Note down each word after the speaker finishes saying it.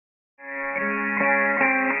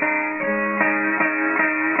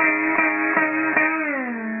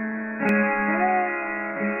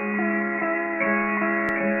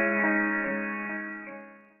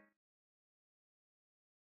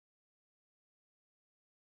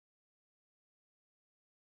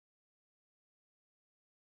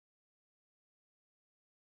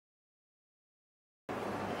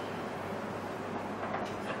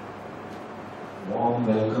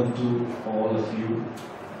warm welcome to all of you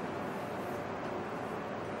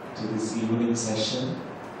to this evening session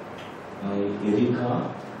by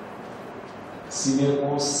Erika, senior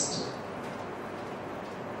most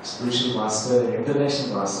spiritual master,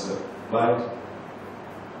 international master, but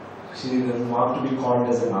she doesn't want to be called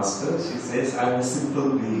as a master. She says, I'm a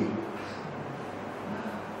simple being.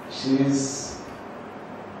 She is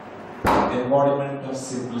an embodiment of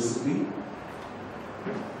simplicity,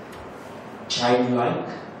 childlike.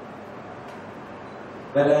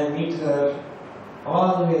 When I meet her,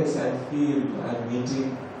 always I feel I'm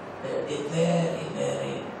meeting a very,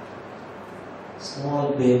 very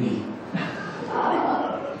small baby.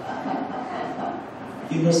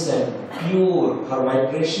 Innocent, pure. Her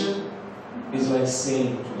vibration is like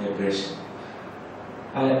saint vibration.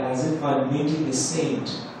 As if I'm meeting a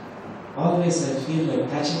saint. Always I feel like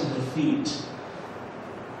touching her feet.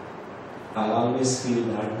 I always feel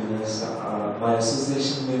that because my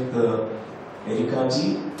association with Erika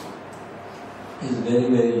ji is very,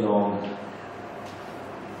 very long.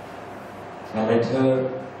 I met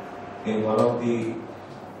her in one of the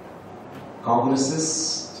congresses,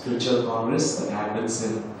 spiritual congress that happens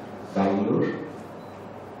in Bangalore.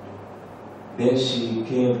 There she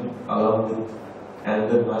came along with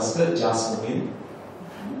another master, Jasmine.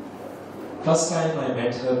 First time I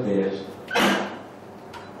met her there,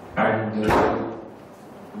 and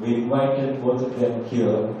we invited both of them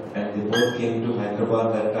here, and they both came to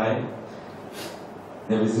Hyderabad that time.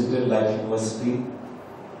 They visited Life University,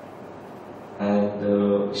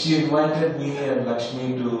 and she invited me and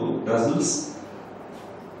Lakshmi to Brussels.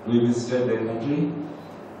 We visited their country,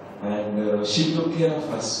 and she took care of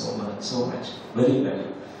us so much, very well.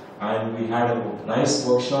 And we had a nice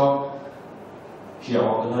workshop she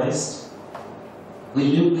organized. We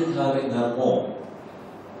lived with her in her home,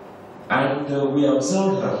 and we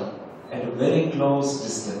observed her at a very close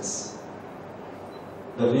distance.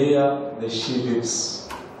 The way that she lives.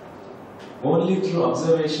 Only through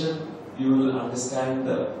observation you will understand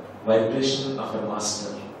the vibration of a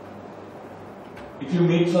master. If you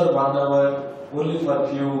meet for 1 hour, only for a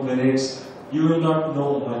few minutes, you will not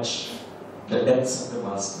know much the depths of the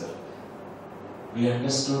master. We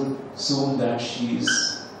understood soon that she is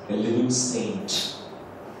a living saint.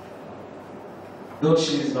 Though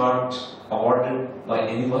she is not awarded by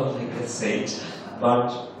anyone like a saint,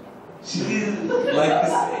 but she is like a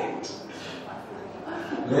saint.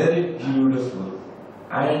 Very beautiful.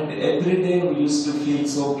 And every day we used to feel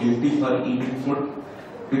so guilty for eating food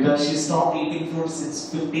because she stopped eating food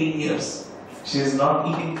since 15 years. She is not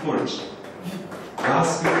eating food.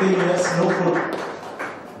 Last 15 years, no food.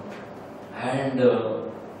 And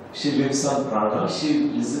she lives on prana. She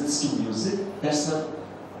listens to music. That's her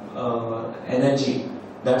energy.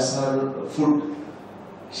 That's her food.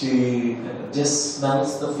 She just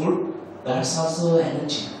smells the food. That's also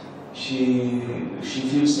energy. She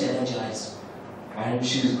feels energized. And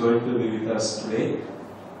she is going to be with us today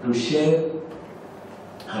to share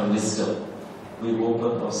her wisdom. We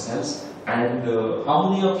open ourselves. And how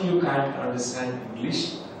many of you can't understand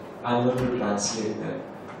English? I'm going to translate that.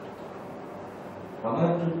 One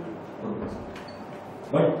or two?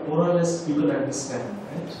 But more or less people understand,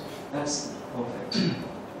 right? That's perfect.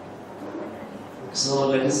 So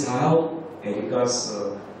let us have Erika's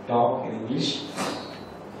talk in English.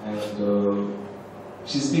 And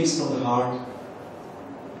she speaks from the heart.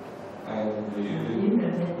 And even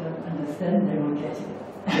if they don't understand, they will get it.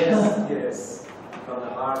 Yes, yes. From the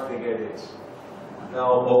heart they get it.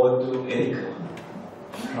 Now over to Erika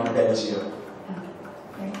from Belgium.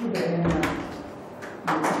 Thank you very much.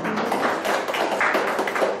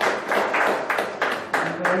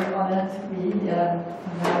 I'm very honored to be here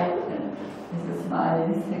tonight. This is my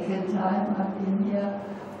second time I've been here.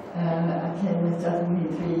 I came with Jasmine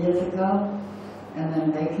 3 years ago, and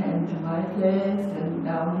then they came to my place, and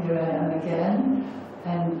now here I am again.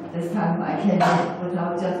 And this time I came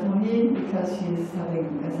without Jasmine because she's having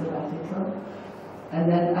a sabbatical.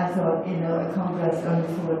 And then I thought, you know, a congress only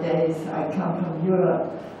 4 days, I come from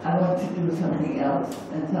Europe, I want to do something else.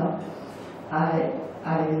 And so I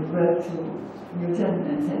wrote to Witthuhn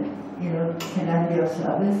and said, you know, can I be of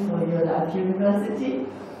service for your Life University?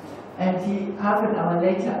 And half an hour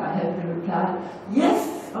later, I had the reply,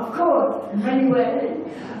 yes, of course, in many ways.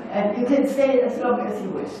 And you can stay as long as you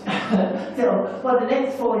wish. So for the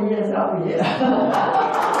next 4 years, I'll be here.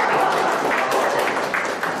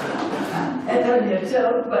 It's only a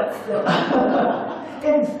joke, but still.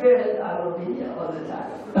 In spirit, I will be here all the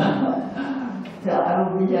time. So I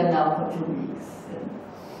will be here now for 2 weeks.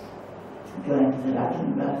 Going to the Life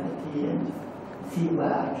University and see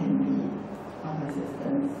where I can be of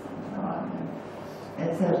assistance and so on.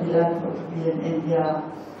 it's a delightful to be in India.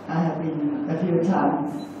 I have been a few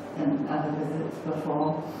times and other visits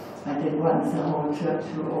before. I did once a whole trip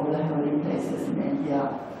through all the holy places in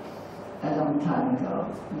India a long time ago.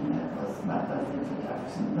 And that was my first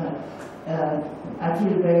introduction. But I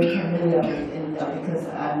feel very familiar with India because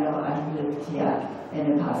I know I've lived here in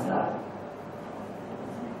a past life.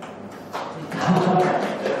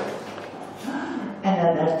 And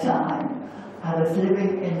at that time, I was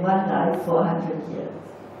living in one life 400 years.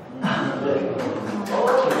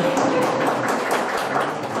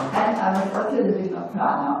 And I was also living on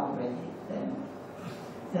prana already then.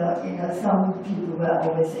 So, you know, some people were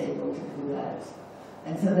always able to do that.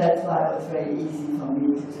 And so that's why it was very easy for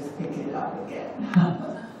me to just pick it up again.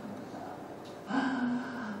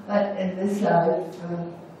 But in this life,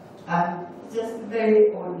 I'm just a very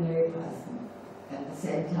ordinary person at the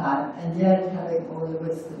same time, and yet having all the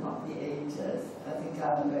wisdom of the ages. I think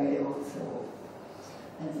I'm a very old soul.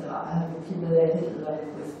 And so I have accumulated a lot of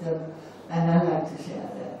wisdom, and I like to share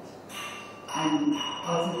that. And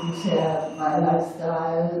also to share my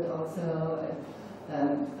lifestyle also.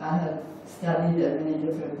 I have studied at many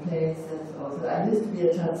different places also. I used to be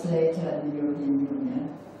a translator in the European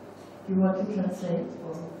Union. Do you want to translate?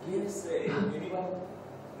 Or? Yes, if anyone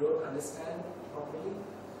don't understand properly,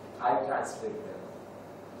 I translate them.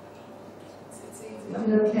 It's easy. Is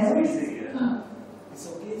it okay? It's easy, yeah. It's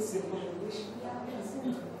okay, simple English? Yeah,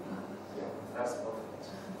 that's perfect.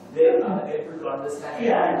 They are able to understand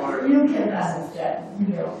every word. You can understand. You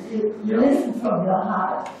know, you listen from your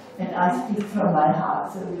heart, and I speak from my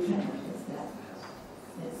heart, so you can understand.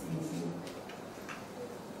 It's easy.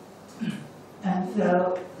 And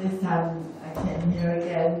so this time I came here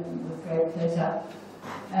again with great pleasure,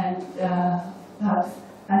 and perhaps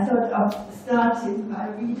I thought of starting by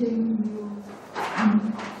reading you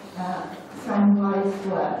some wise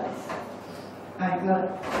words. I've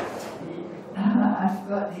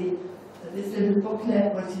got this little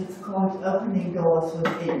booklet which is called Opening Doors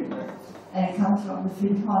Within, and it comes from the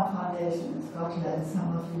Witthuhn Foundation in Scotland.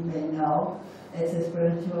 Some of you may know. It's a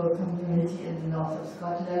spiritual community in the north of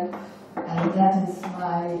Scotland, and that is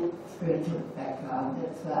my spiritual background.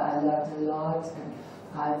 That's where I learned a lot,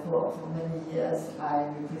 and for many years I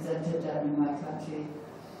represented them in my country.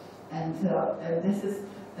 And so this is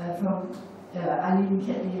from Eileen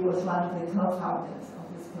Kelly, was one of the co-founders of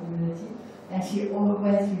this community, and she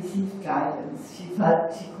always received guidance. She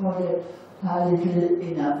called it her little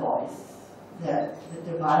inner voice, the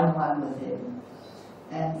divine one within.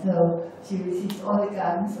 And so she received all the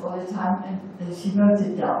guidance all the time, and she wrote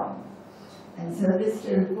it down. And so this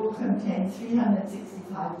little book contains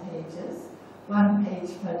 365 pages, 1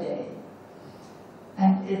 page per day.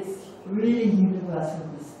 And it's really universal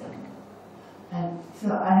wisdom. And so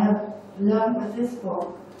I have learned with this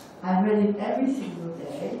book, I read it every single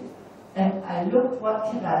day, and I looked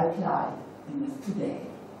what can I apply in this today.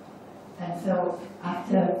 And so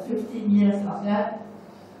after 15 years of that,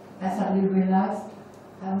 I suddenly realized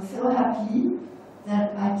I was so happy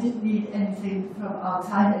that I didn't need anything from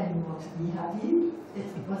outside anymore to be happy.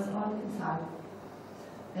 It was all inside.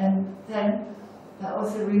 And then I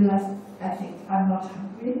also realized I think I'm not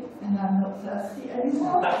hungry and I'm not thirsty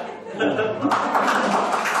anymore.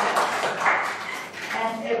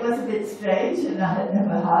 And it was a bit strange, and I had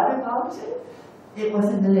never heard about it. It was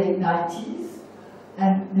in the late 90s,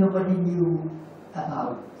 and nobody knew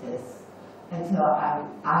about this. And so I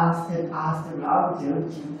asked and asked around,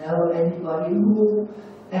 don't you know anybody who?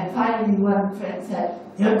 And finally one friend said,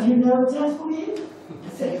 don't you know Jasmine? I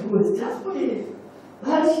said, who is Jasmine?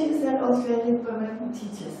 Well, she is an Australian woman who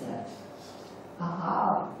teaches that.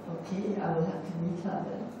 Aha, okay, I will have to meet her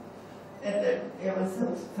then. And it was so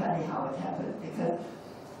funny how it happened, because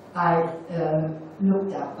I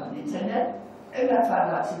looked up on the internet, and I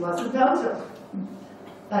found out she was in Belgium.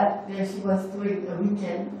 But she was doing a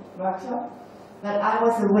weekend workshop, but I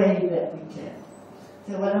was away that weekend.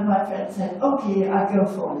 So one of my friends said, okay, I'll go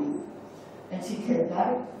for you. And she came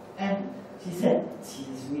back, and she said, she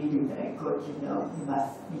is really very good, you know, you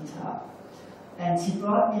must meet her. And she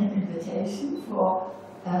brought me an invitation for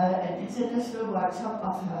an international workshop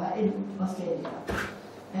of her in Australia.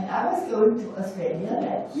 And I was going to Australia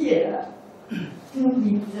that year to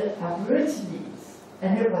meet the Aborigines.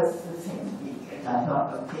 And it was the same week. And I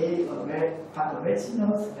thought, okay, we're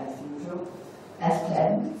Aboriginals as usual, as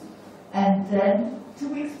planned. And then 2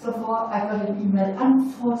 weeks before, I got an email.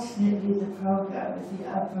 Unfortunately, the program with the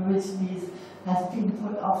Aborigines has been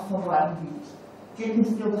put off for 1 week. Can you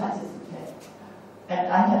still participate? And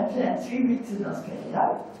I had planned 3 weeks in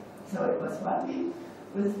Australia. So it was 1 week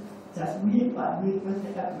with just me, 1 week with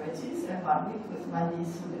the Aborigines, and 1 week with my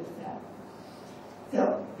niece who lives there.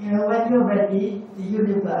 So, you know, when you're ready, the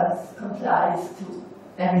universe complies to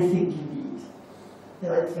everything you need.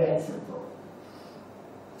 So it's very simple.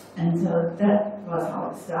 And so that was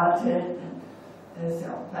how it started.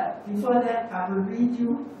 But before that, I will read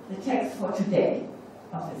you the text for today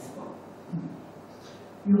of this book.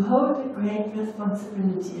 You hold a great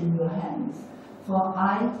responsibility in your hands, for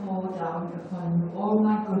I pour down upon you all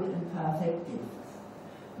my good and perfect gifts.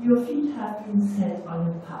 Your feet have been set on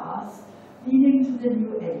a path leading to the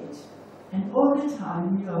new age, and all the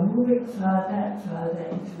time you are moving further and further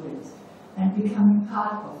into it, and becoming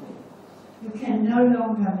part of it. You can no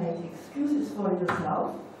longer make excuses for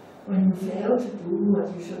yourself when you fail to do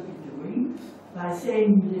what you should be doing by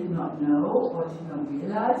saying you did not know or did not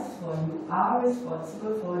realize, for you are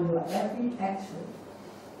responsible for your every action.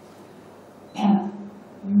 And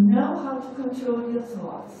you know how to control your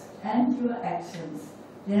thoughts and your actions,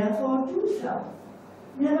 therefore do so.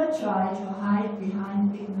 Never try to hide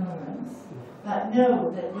behind ignorance, but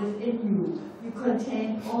know that within you, you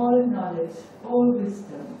contain all knowledge, all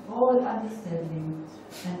wisdom, all understanding,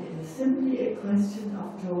 and it is simply a question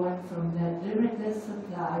of drawing from that limitless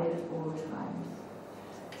supply at all times.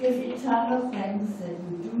 Give eternal thanks that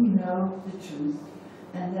you do know the truth,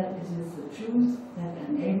 and that it is the truth that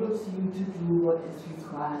enables you to do what is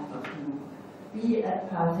required of you. Be at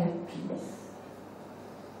perfect peace.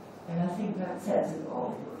 And I think that says it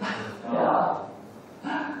all.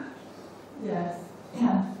 Yeah. Yes.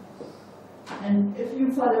 Yeah. And if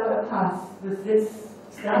you follow a path with this,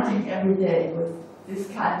 starting every day with this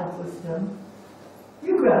kind of wisdom,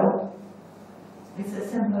 you grow. It's as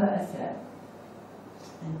simple as that.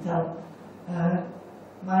 And so,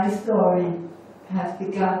 my story has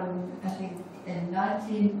begun, I think, in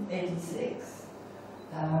 1986.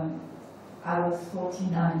 I was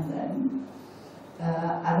 49 then.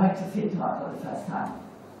 I went to Witthuhn for the first time.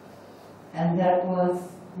 And that was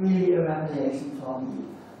really a revelation for me,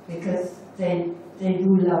 because they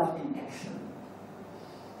do love in action.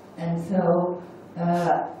 And so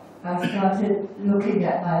I started looking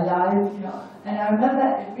at my life, you know, and I remember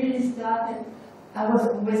it really started, I was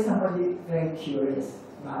always somebody very curious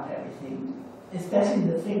about everything, especially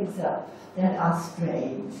the things that are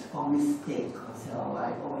strange or mystic or so.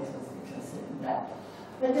 I always was interested in that.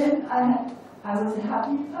 But then I was a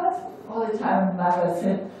happy person all the time. My mother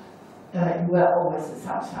said, you were always the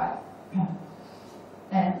sunshine.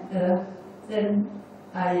 And then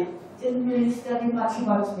I didn't really study much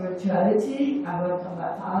about spirituality. I worked on my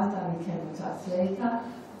past, I became a translator,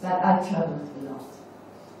 but I traveled a lot.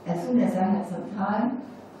 As soon as I had some time,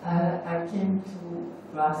 I came to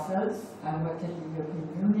Brussels. I worked at the European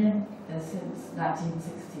Union since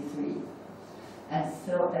 1963. And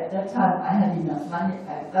so at that time I had enough money,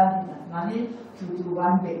 I earned enough money to do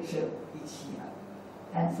one big trip each year.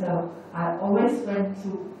 And so I always went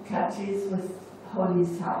to countries with holy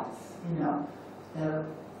sites, you know, the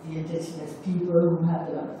indigenous people who have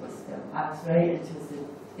a lot of wisdom. I was very interested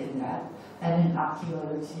in that, and in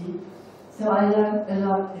archaeology. So I learned a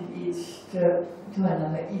lot in each trip to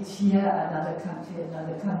another, each year, another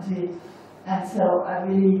country. And so I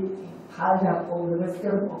really piled up all the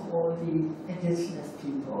wisdom of all the indigenous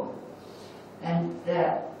people. And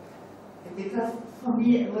because for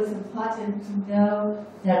me it was important to know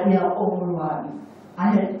that we are all one.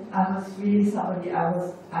 I was really somebody, I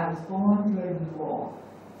was born during the war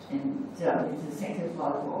in Germany, the Second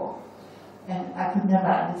World War. And I could never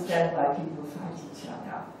understand why people fight each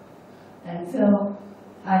other. And so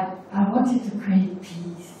I wanted to create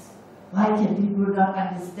peace. Why can people not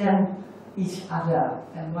understand each other,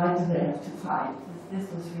 and why do they have to fight? This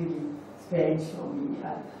was really strange for me.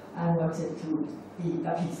 I wanted to be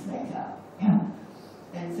a peacemaker.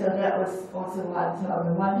 And so that was also one. So on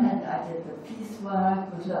the one hand, I did the peace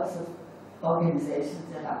work with lots of organizations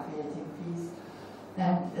that are creating peace.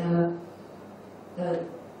 And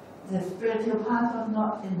the spiritual part was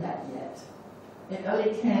not in that yet. It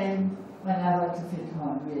only came when I went to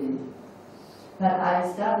Witthuhn, really. But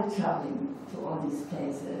I started traveling to all these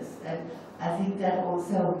places, and I think that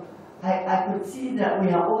also, I could see that we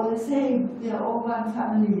are all the same. We are all one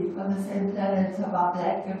family on the same planet. Some are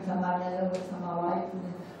black and some are yellow and some are white.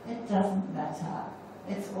 And it doesn't matter.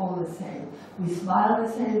 It's all the same. We smile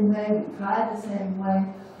the same way, we cry the same way.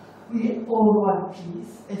 We all want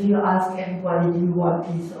peace. If you ask anybody, do you want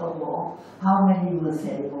peace or war? How many will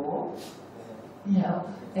say war? You know,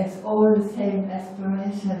 it's all the same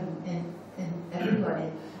aspiration in everybody.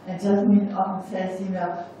 And Jasmine often says, you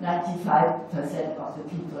know, 95% of the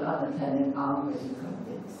people on the planet are really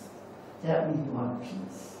convinced that we want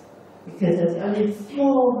peace. Because there's only a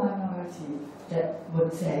small minority that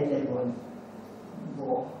would say they want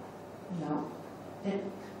war. You know?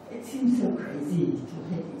 it seems so crazy to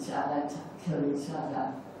hit each other, to kill each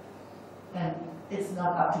other. And it's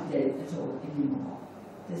not up to date at all anymore.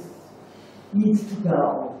 This needs to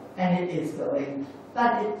go, and it is going.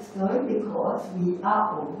 But it's going because we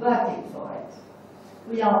are all working for it.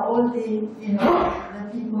 We are only, the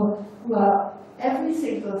people who are, every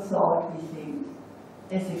single thought we think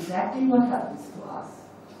is exactly what happens to us.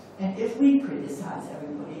 And if we criticize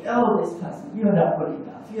everybody, oh, this person, you're not good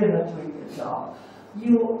enough, you're not doing your job,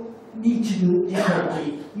 you need to do it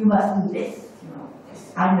differently, you must do this,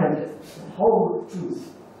 this. I know this, the whole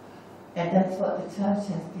truth. And that's what the church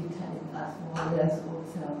has been telling us more or less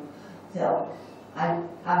also. So I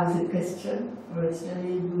was a Christian,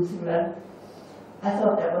 originally Lutheran. I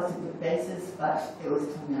thought that was a good basis, but it was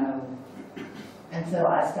too narrow. And so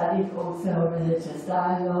I studied also religious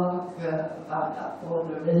dialogue about all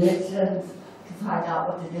the religions to find out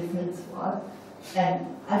what the difference was. And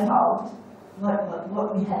I found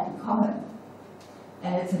what we had in common.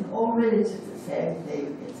 And it's in all religions the same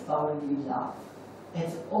thing, it's only love.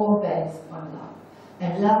 It's all based on love.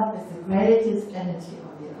 And love is the greatest energy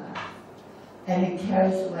on the earth. And it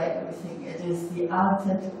carries away everything. It is the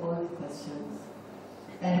answer to all the questions.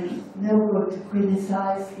 And it's no good to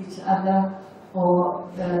criticize each other or,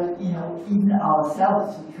 even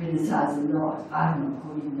ourselves. We criticize a lot. I'm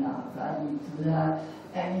not good enough. I need to learn.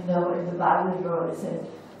 And in the Bible it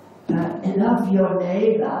says, love your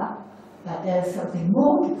neighbor, but there's something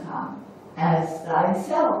more to come, as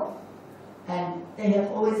thyself. And they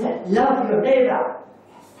have always said, love your neighbor.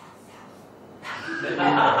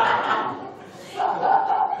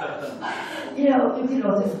 You can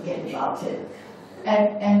also forget about it.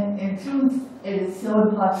 And in truth, it is so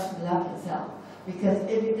important to love yourself. Because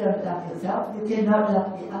if you don't love yourself, you cannot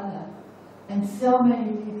love the other. And so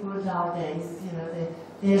many people nowadays,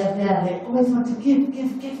 they are there, they always want to give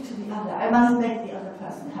to the other. I must make the other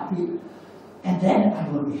person happy, and then I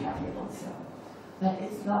will be happy also. But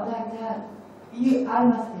it's not like that. I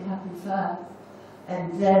must be happy first,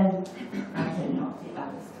 and then I can help the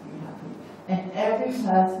others to be happy. And every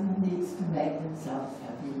person needs to make themselves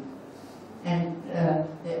happy. And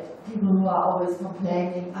the people who are always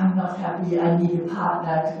complaining, I'm not happy, I need a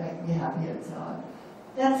partner to make me happy, and so on.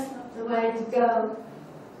 That's not the way to go.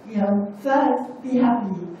 First be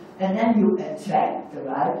happy, and then you attract the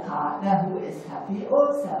right partner who is happy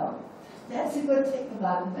also. That's a good thing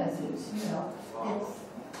about the message, It's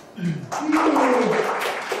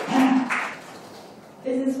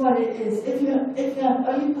this is what it is. If you have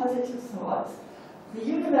only positive thoughts, the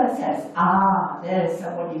universe says, there is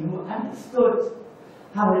somebody who understood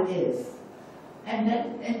how it is. And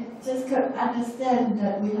just can understand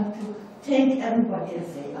that we have to take everybody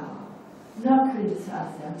as they are. Not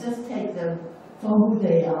criticize them, just take them for who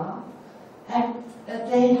they are. And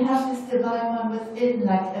they have this divine one within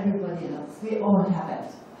like everybody else. We all have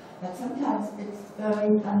it. But sometimes it's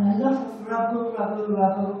buried under a lot of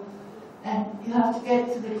rubble, and you have to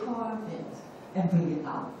get to the core of it and bring it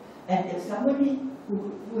out. And if somebody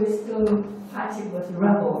who is still fighting with the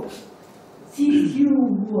rubble sees you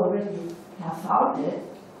who already have found it,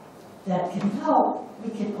 that can help,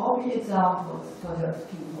 we can all be examples for those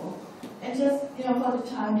people. And just, for the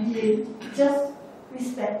time being, just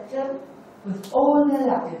respect them with all their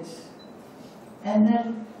luggage, and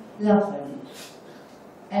then love them.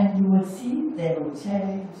 And you will see they will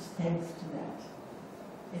change thanks to that.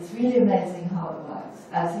 It's really amazing how it works.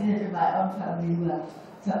 I've seen it in my own family where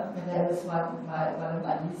there was one of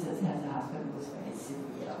my nieces has a husband who was very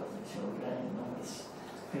severe with the children and always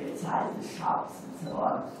criticized the shops and so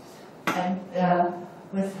on. And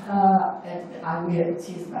with her, and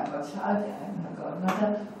she's my godchild and her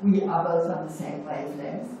godmother, we are both on the same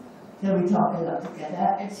wavelength. So we talk a lot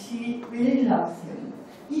together, and she really loves him.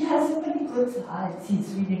 He has so many good sides.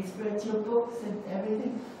 He's reading spiritual books and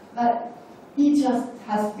everything, but he has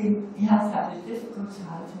had a difficult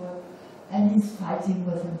childhood, and he's fighting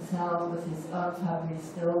with himself, with his own family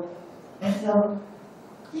still. And so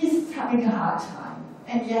he's having a hard time,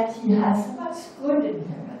 and yet he has so much good in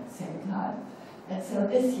him at the same time. And so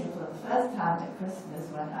this year, for the first time at Christmas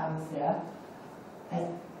when I was there,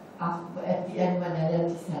 at the end when I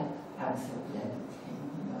left, he said, I'm so glad you came,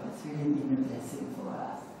 it's really been a blessing for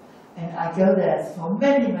us. And I go there for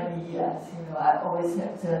many, many years, I always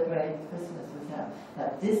had celebrated Christmas with him.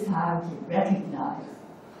 But this time he recognized,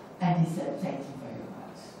 and he said, thank you very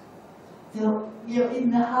much. So, in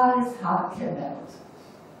the hardest heart can melt.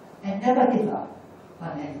 And never give up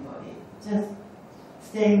on anybody. Just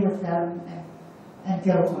stay with them and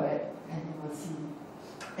go for it, and you will see.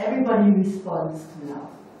 Everybody responds to love.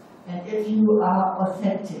 And if you are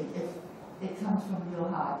authentic, if it comes from your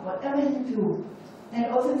heart, whatever you do, And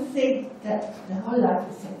also think that the whole life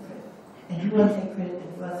is sacred. And you are sacred,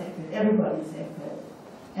 and you are sacred, everybody is sacred.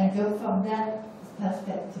 And go from that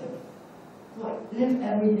perspective. So live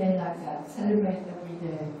every day like that, celebrate every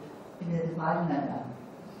day in a divine manner.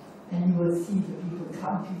 And you will see the people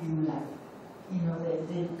come to you like,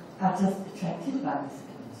 they are just attracted by this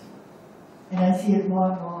energy. And I see it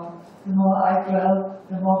more and more. The more I grow,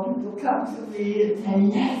 the more people come to me and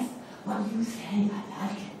say, yes, what you say, I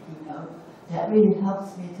like it, That really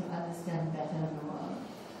helps me to understand better the world.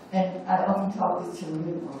 And I often talk with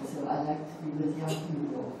children also. I like to be with young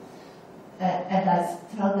people. And I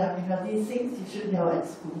tell them, these things you should know at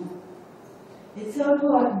school. It's so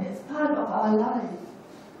important, it's part of our life.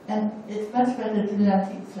 And it's much better to learn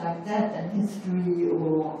things like that than history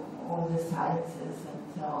or all the sciences and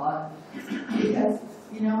so on. Because,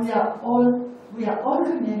 we are all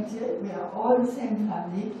connected, we are all the same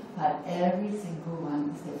family, but every single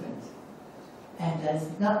one is different. And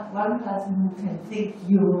there's not one person who can think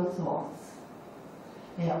your thoughts.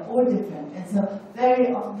 They are all different. And so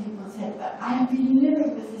very often people say, but I have been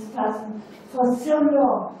living with this person for so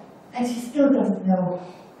long, and she still doesn't know,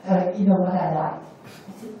 what I like.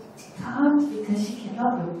 I said, she can't because she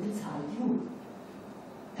cannot look inside you.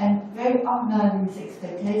 And very often I have these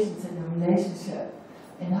expectations in a relationship,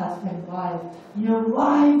 in husband and wife.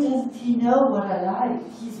 Why doesn't he know what I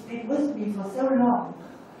like? He's been with me for so long.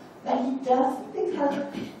 But he doesn't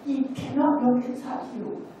because he cannot look inside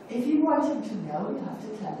you. If you want him to know, you have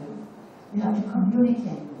to tell him. You have to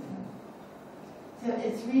communicate with him. So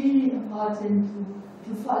it's really important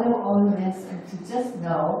to follow all this and to just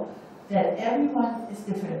know that everyone is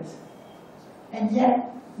different. And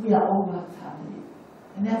yet, we are all one family.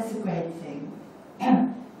 And that's a great thing.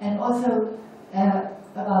 And also,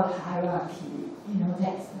 about hierarchy, there's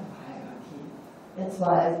no hierarchy. That's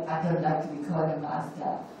why I don't like to be called a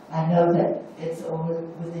master. I know that it's all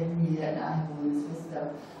within me and I have all this wisdom.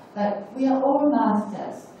 But we are all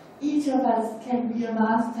masters. Each of us can be a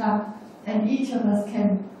master, and each of us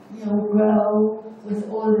can grow with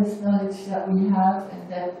all this knowledge that we have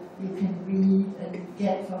and that you can read and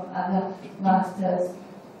get from other masters.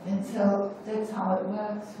 And so that's how it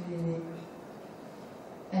works, really.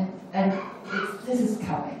 And this is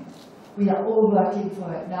coming. We are all working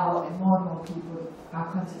for it now, and more people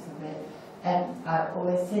are conscious of it. And I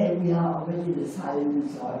always say we are already the silent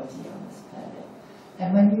majority on this planet.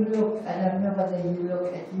 And when you look, I don't know whether you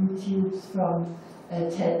look at YouTubes from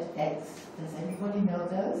TEDx. Does anybody know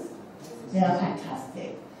those? They are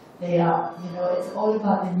fantastic. They are, it's all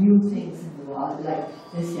about the new things in the world, like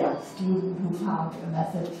this young student who found a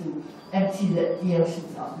method to empty the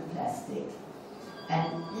oceans of the plastic.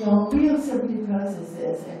 And, real simple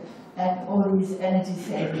processes and all these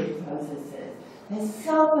energy-saving processes. There's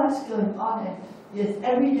so much going on, and yes,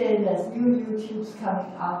 every day there's new YouTubes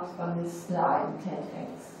coming out on this slide, TEDx.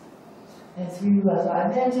 And it's really worthwhile.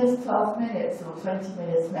 And they're just 12 minutes or 20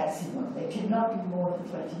 minutes maximum. They cannot be more than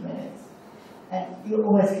 20 minutes. And you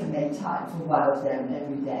always can make time for one of them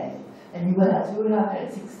every day. And you will have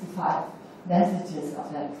 265 messages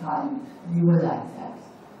of that kind. And you will like that.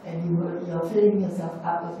 And you're filling yourself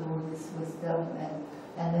up with all this wisdom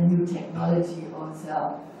and the new technology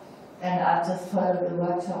also. And I just followed the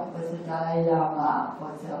workshop with the Dalai Lama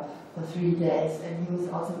also for 3 days, and he was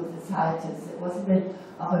also with the scientists. It was a bit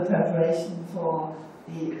of a preparation for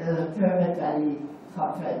the Pyramid Valley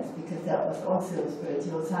conference, because that was also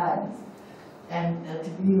spiritual science. And to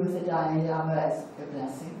be with the Dalai Lama is a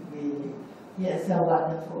blessing, really. He is so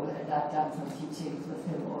wonderful, and I've done some teachings with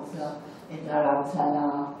him also in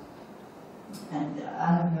Dharamsala. And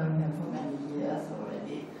I have known him for many years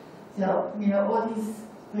already. So, all these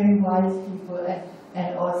very wise people,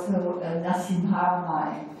 and also Nassim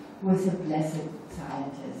Haramein, who is a blessed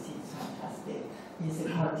scientist. He's fantastic. He's a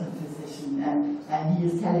quantum physician, and he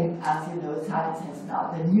is telling us, science has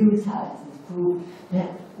now, the new science has proved that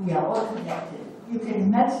we are all connected. You can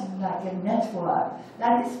imagine like a network,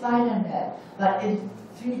 like a spider net, but in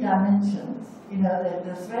 3 dimensions.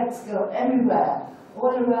 The threads go everywhere,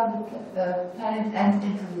 all around the planet and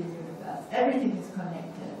into the universe. Everything is connected.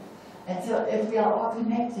 And so if we are all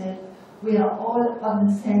connected, we are all on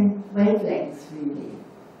the same wavelengths, really,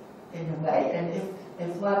 in a way. And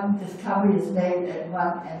if one discovery is made at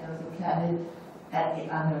one end of the planet, at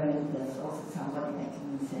the other end there's also somebody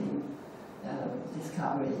making the same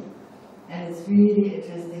discovery. And it's really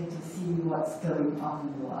interesting to see what's going on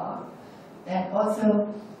in the world. And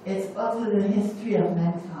also, it's also the history of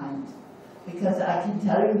mankind. Because I can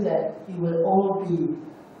tell you that you will all be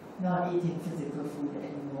not eating physical food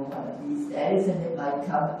anymore one of these days, and it might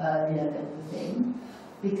come earlier than you think.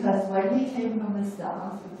 Because when we came from the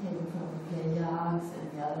stars, we came from the play yarns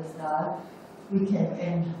and the other stuff. We came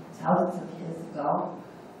in thousands of years ago,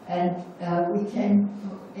 and we came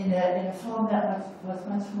in a form that was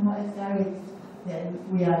much more etheric than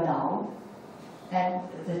we are now. And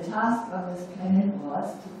the task on this planet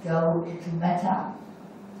was to go into matter.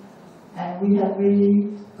 And we have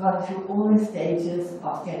really gone through all the stages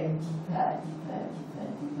of getting deeper and deeper and deeper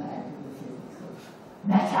and deeper into the physical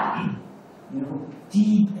matter. You know,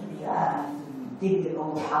 deep in the earth, and dig it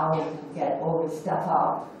all out and get all the stuff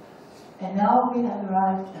out. And now we have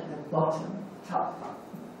arrived at the bottom, top,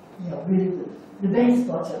 you know, really the base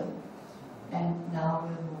bottom. And now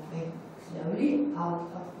we're moving slowly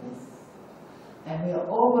out of this. And we are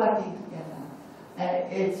all working together.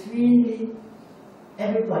 And it's really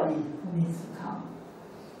everybody who needs to come.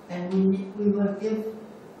 And we will give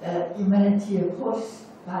humanity a push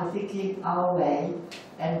by thinking our way.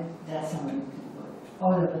 And there's so many people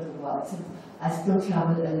all over the world. So I still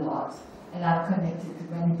travel a lot. And I'm connected to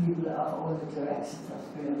many people of all the directions of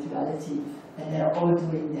spirituality. And they're all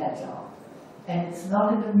doing their job. And it's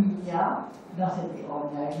not in the media, not in the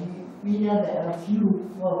ordinary media. There are a few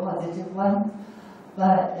more positive ones.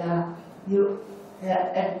 But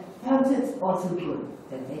and perhaps it's also good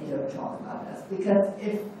that they don't talk about us, because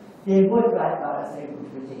if they would write about us, they would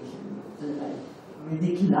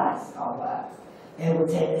ridiculize our work. They would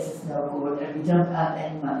say this is no good and we don't earn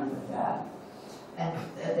any money with that. And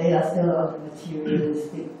they are still on the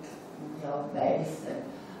materialistic base.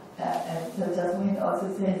 And so Jasmine also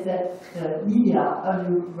says that the media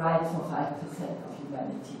only write for 5% of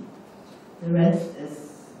humanity. The rest is,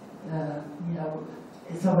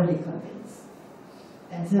 is already convinced.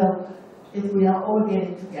 And so, if we are all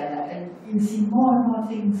getting together, and you see more and more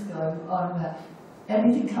things going on where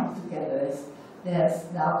everything comes together,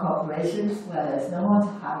 there's now corporations where there's no more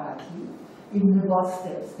hierarchy. Even the boss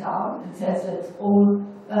steps down and says let's all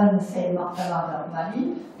earn the same amount of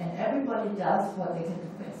money, and everybody does what they can do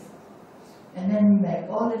best. And then we make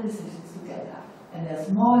all the decisions together. And there's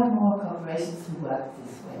more and more corporations who work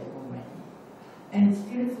this way already. And it's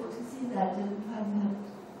beautiful to see that and find that.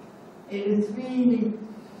 It is really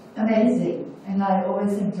amazing. And I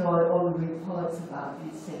always enjoy all the reports about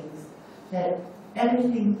these things, that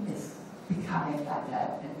everything is becoming like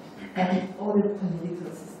that. And in all the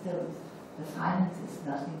political systems, the finances,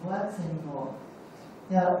 nothing works anymore.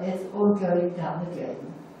 Now it's all going down the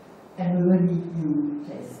drain. And we will need new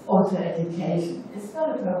places. Also education. It's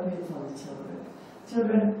not appropriate for the children.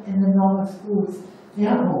 Children in the normal schools, they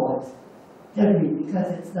are bored. Totally,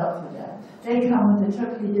 because it's not for them. They come with a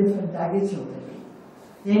totally different baggage already.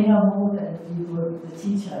 They know more than the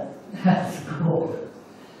teachers at school.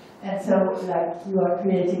 And so, like, you are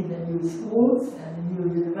creating the new schools and the new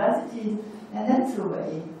universities, and that's the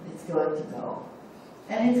way it's going to go.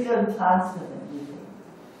 And it's going faster than we think.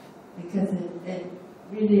 Because it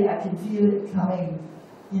really, I can feel it coming,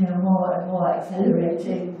 more and more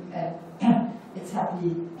accelerating, and it's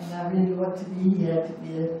happy, and I really want to be here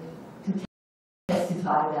to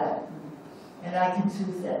testify that. And I can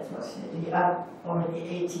choose that, fortunately. I'm already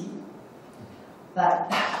 80. But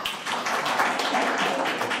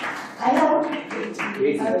I'm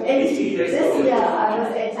 80. This year I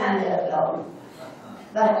was 18 years old.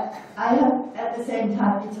 But I have, at the same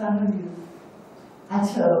time, eternal youth. I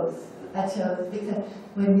chose because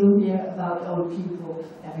when you hear about old people,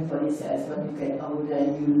 everybody says when you get older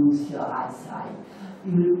you lose your eyesight,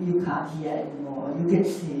 you can't hear anymore, you get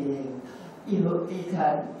sick, you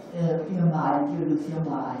can your mind, you lose your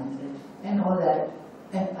mind, and all that.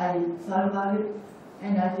 And I thought about it,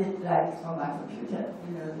 and I did like on my computer,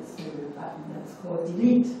 this little button that's called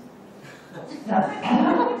delete.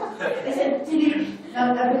 I said delete.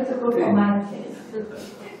 Now that is a book for my case.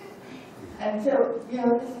 And so,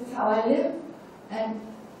 this is how I live. And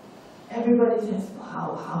everybody says,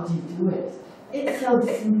 wow, how do you do it? It's so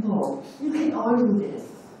simple. You can all do this.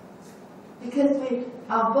 Because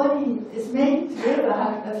our body is made to live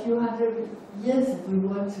a few hundred years if we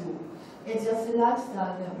want to. It's just a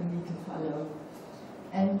lifestyle that we need to follow.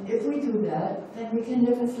 And if we do that, then we can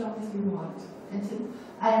live as long as we want. And so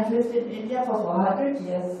I have lived in India for 400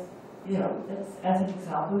 years. That's as an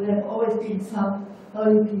example. There have always been some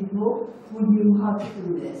holy people who knew how to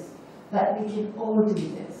do this. But we can all do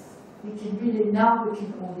this. We can now we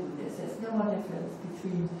can all do this. There's no more difference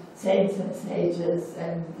between saints and sages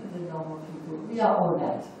and the normal people. We are all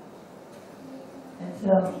that. And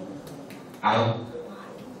so... I'm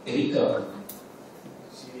Erika.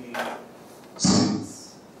 She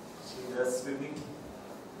swims. She does swimming.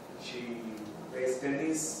 She plays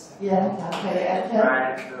tennis. Yeah, okay.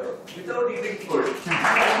 And without eating food.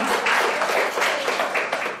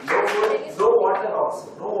 No food, no water also.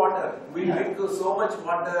 No water. We drink so much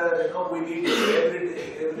water, you know, we need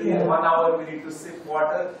every 1 hour we need to sip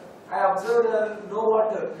water. I observed no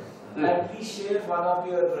water. And please share one of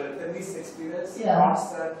your tennis experience, thoughts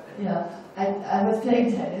that... I was playing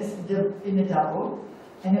tennis in a double,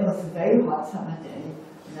 and it was a very hot summer day,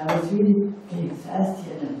 and I was really getting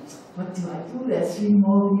thirsty, and what do I do? There's 3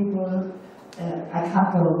 more people, I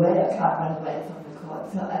can't go away, I can't run away from the court.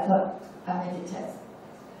 So I thought, I made a test.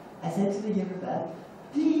 I said to the universe,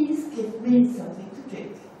 please give me something to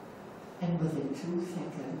drink. And within 2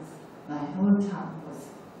 seconds, my whole tongue was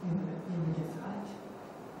humidified.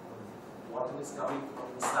 Water is coming from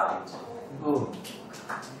the side. Oh.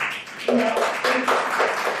 Yeah,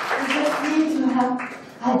 we just need to have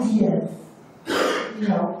ideas, you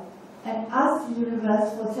know, and ask the universe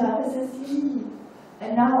for services you need.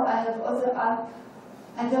 And now I have also asked,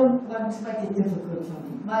 I don't want to make it difficult for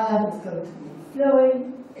me. My life is going to be flowing,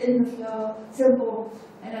 in the flow, simple.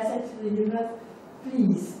 And I said to the universe,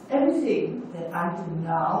 please, everything that I do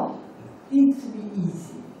now needs to be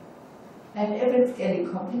easy. And if it's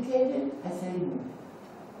getting complicated, I say no.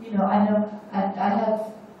 You know, I know, I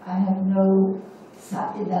have no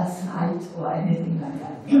inner sight or anything like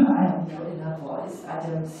that. I have no inner voice. I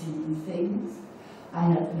don't see things. I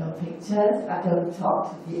have no pictures. I don't talk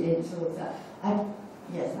to the angels.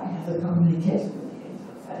 Yes, I have a communication with the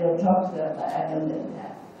angels. I don't talk to them, but I know them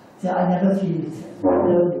there. So I never feel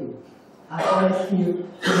lonely. I always feel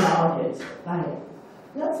surrounded by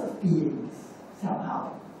lots of beings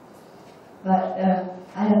somehow. But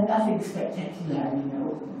I have nothing spectacular, you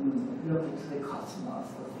know, look into the cosmos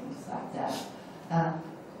or things like that.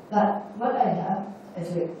 But what I have is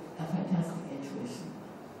a fantastic intuition.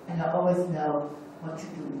 And I always know what to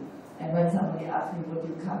do. And when somebody asks me, would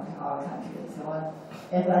you come to our country and so on,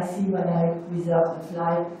 if I see when I reserve a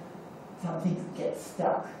flight, something gets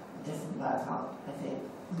stuck, it doesn't work out, I say,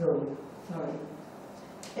 no, sorry.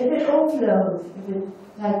 If it all flows, if it,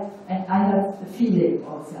 like, and I have the feeling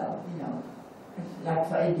also, you know, like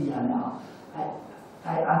for India now,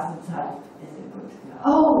 I asked inside, is it good to go?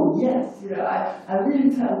 Oh, yes, you know, I really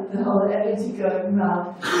felt the whole energy going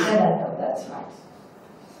around, then I know that's right.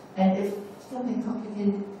 And if something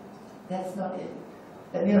complicated, that's not it.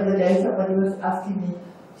 But the other day somebody was asking me,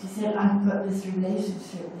 she said, I've got this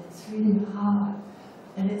relationship, it's really hard.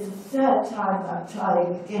 And it's the 3rd time I'm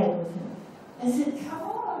trying again with him. I said, come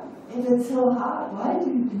on, if it's so hard, why do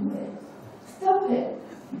you do it? Stop it.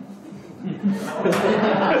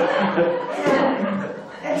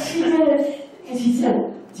 And she did, and she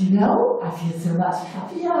said, do you know, I feel so much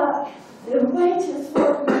happier. The weight is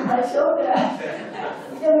falling on my shoulder.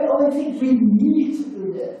 Yeah, we always think we need to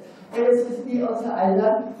do this. It was with me also, I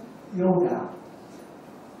love yoga.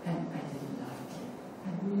 And I didn't like it. I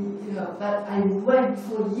really, you know, but I went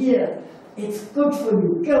for years. It's good for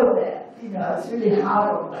you, go there. You know, I was really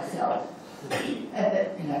hard on myself. And then,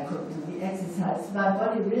 you know, I couldn't do the exercise. My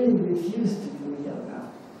body really refused to do yoga.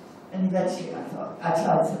 And eventually I thought, I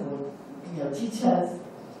tried several, you know, teachers,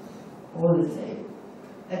 all the same.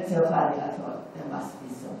 And so finally I thought, there must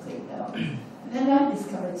be something else. And then I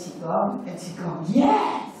discovered Qigong, and Qigong,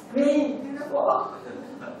 yes, great, beautiful.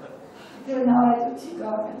 So now I do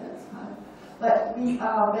Qigong, and that's fine. But we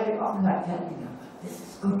are very often like that, you know, this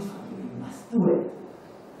is good for you, you must do it.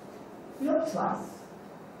 Look twice.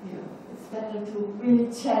 You know, it's better to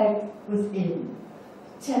really check within.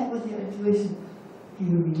 Check with your intuition. Do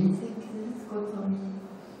you really think this is good for me?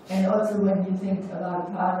 And also when you think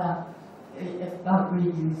about prana, if not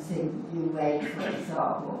reducing, you weight, for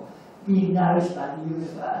example, being nourished by the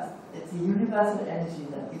universe. It's a universal energy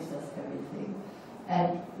that gives us everything.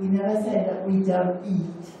 And we never say that we don't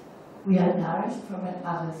eat. We are nourished from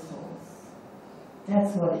another source.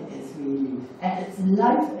 That's what it is really. And it's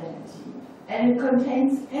life energy. And it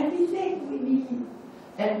contains everything we need.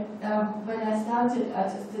 And when I started, I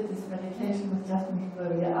just did this meditation with Jasmine where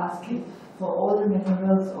we are asking for all the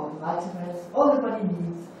minerals, all the vitamins, all the body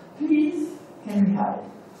needs. Please, can we have it?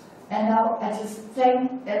 And now I just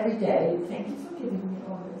thank every day, thank you for giving me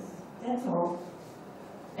all this. That's all.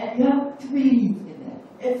 And you have to believe in it.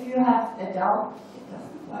 If you have a doubt, it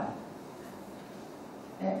doesn't work.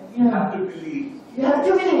 And you have to believe. You have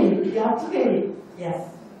to believe. You have to believe. Yes.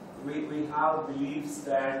 We have beliefs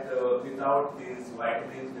that without these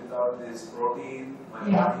vitamins, without this protein, my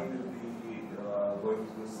body will be going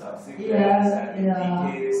through some sickness and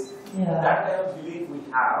decays. That kind of belief we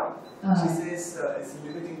have, she says it's a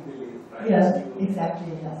limiting belief, right? Yes,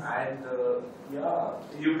 exactly, yes. And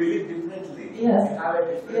you believe differently. Yes. You have a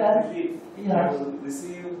different belief. Yes. You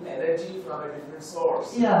receive energy from a different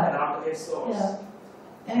source, Yeah. an alternate source. Yeah.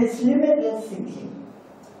 And it's limitless thinking.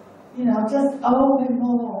 You know, just and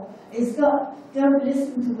more. It's not, don't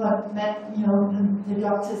listen to what the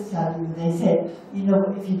doctors tell you. They say, you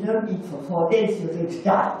know, if you don't eat for 4 days, you're going to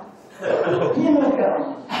die.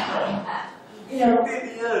 You know,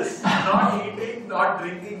 15 years, not eating, not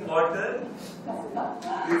drinking water.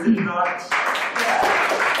 Is it not?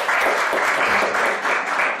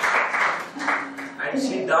 And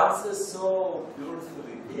she dances so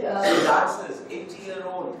beautifully. Yeah. She dances,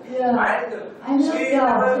 80-year-old. Yeah. And she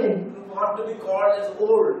never want to be called as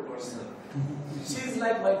old person. She's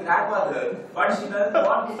like my grandmother, but she doesn't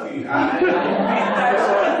want to be. I mean that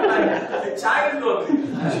she's like a child only.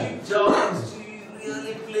 She jumps, she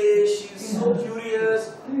really plays, she's so curious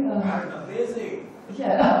and amazing.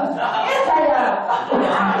 Yeah. Yes, I am.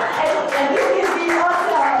 And you can be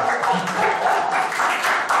also.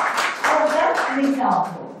 Oh, that's an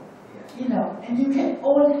example. You know, and you can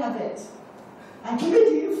all have it. I give it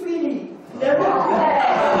to you freely.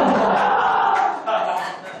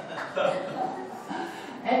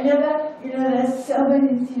 And you know, there's so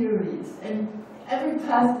many theories, and every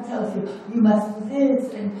person tells you, you must do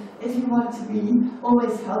this, and if you want to be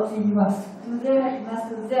always healthy, you must do that, you must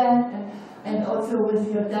do that, and also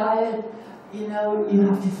with your diet, you know, you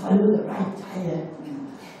have to follow the right diet,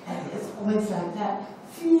 and it's always like that.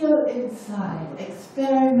 Feel inside,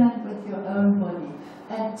 experiment with your own body,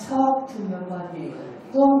 and talk to your body.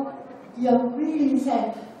 Don't, you really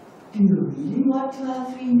say, do you really want to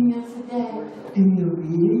have 3 meals a day? Do you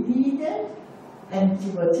really need it? And she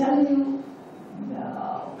will tell you,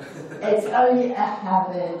 no. It's only a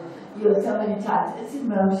habit. You know, so many times it's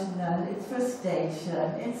emotional, it's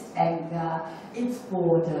frustration, it's anger, it's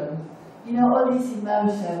boredom. You know, all these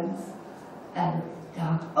emotions. And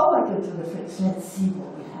oh, I go to the fridge, let's see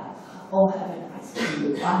what we have. Oh, have an ice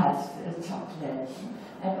cream, I have chocolate.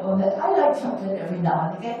 And all that. I like chocolate every now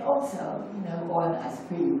and again also, you know, or an ice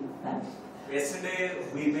cream. Yesterday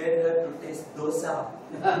we made her to taste dosa.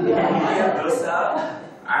 Yeah. Dosa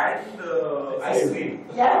and ice cream.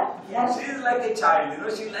 Yeah, yeah. She's like a child, you know,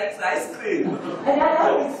 she likes ice cream. And I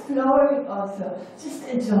like exploring also. Just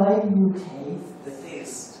enjoy new taste. The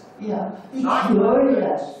taste. Yeah. Be Not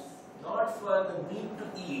curious. Not for the need to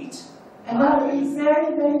eat. And not eat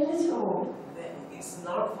very, very little. It's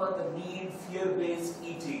not for the need, fear-based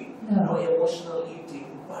eating, No. no emotional eating,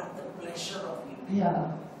 but the pleasure of eating.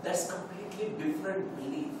 Yeah. That's completely different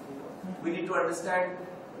belief. You know. We need to understand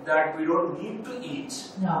that we don't need to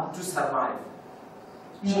eat No. to survive.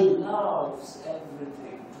 Yeah. She loves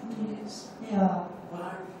everything to taste. Yeah.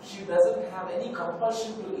 But she doesn't have any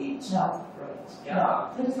compulsion to eat. No. Right. Yeah. Yeah.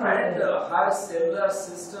 That's And right. her cellular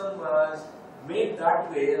system was made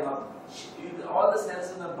that way. All the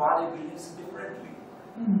cells in the body believes differently.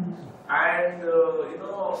 Mm. And you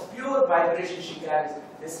know, pure vibration she carries.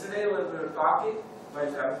 Yesterday when we were talking, while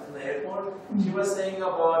I was in the airport, she was saying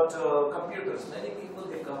about computers. Many people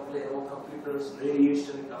they complain, oh computers,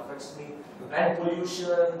 radiation, it affects me, and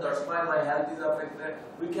pollution, that's why my health is affected.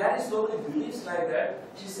 We carry so many beliefs like that.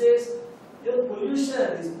 She says, your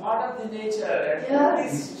pollution is part of the nature, and Yeah.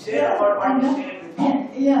 please share about what you shared with me.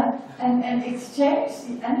 Yeah, and exchange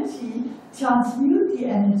the energy, transmute the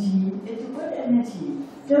energy into good energy.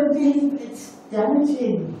 Don't believe it's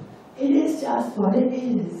damaging. It is just what it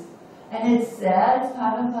is. And it's there, it's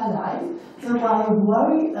part of our life. So why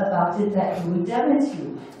worry about it that it will damage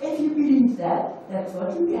you? If you believe that, that's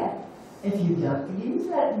what you get. If you don't believe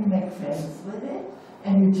that, you make friends with it,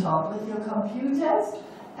 and you talk with your computers,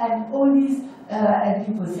 and all these, and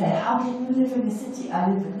people say, how can you live in a city? I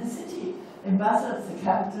live in a city, in Brussels, the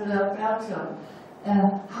capital of Belgium.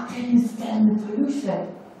 How can you stand the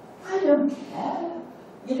pollution? I don't care.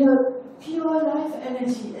 You know, pure life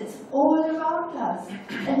energy, it's all around us,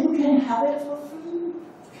 and you can have it for free.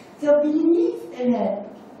 So believe in it,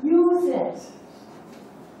 use it.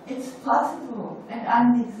 It's possible, and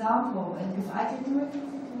I'm the example, and if I can do it, you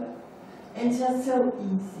can do it. It's just so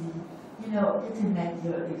easy. You know, you can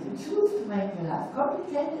choose to make your life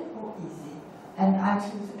complicated or easy. And I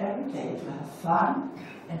choose every day to have fun,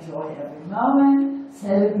 enjoy every moment,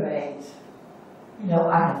 celebrate. You know,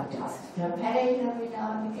 I have a glass of champagne every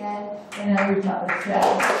now and again, and every time I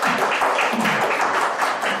travel.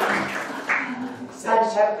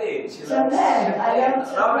 Champagne. Champagne. I love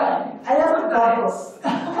champagne. I love bottles.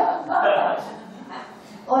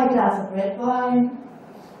 Or a glass of red wine.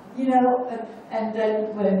 You know, and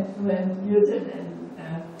then when Witthuhn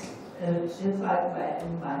and his wife were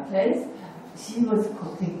in my place, she was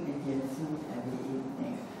cooking Indian food every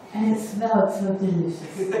evening. And it smelled so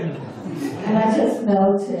delicious. And I just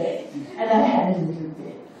melted. And I had a little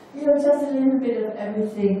bit. You know, just a little bit of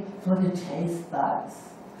everything for the taste buds.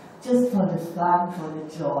 just for the fun, for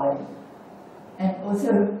the joy, and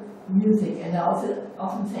also music. And I also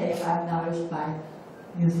often say I'm nourished by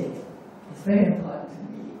music. It's very important to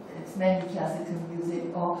me. It's mainly classical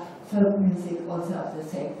music or folk music, also of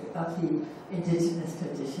the indigenous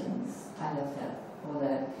traditions. I love that, all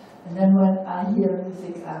that. And then when I hear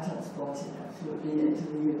music, I'm transported absolutely into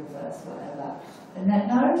the universe, whatever. And that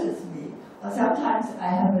nourishes me. Or sometimes I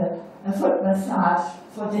have a foot massage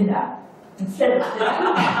for dinner instead of dinner.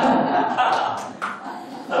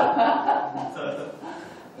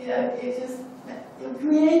 You know, you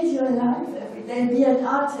create your life every day. Be an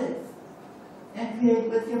artist and create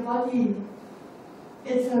with your body.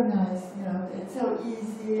 It's so nice, you know. It's so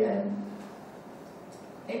easy and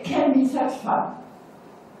it can be such fun.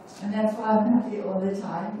 And that's why I'm happy all the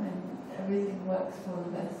time and everything works for the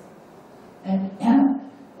best. And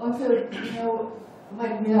also, you know,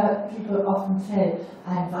 when people often say,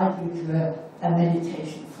 I invite you to a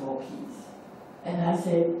meditation for peace. And I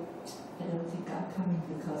say, I don't think I'm coming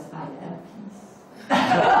because I am peace.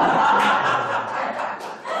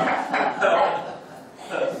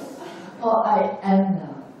 Or I am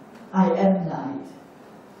love. I am light.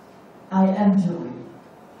 I am joy.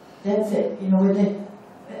 That's it. You know,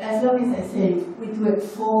 as long as I say we do it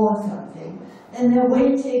for something, and they're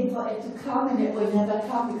waiting for it to come, and it will never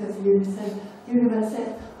come because the universe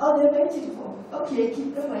says, oh, they're waiting for it. Okay,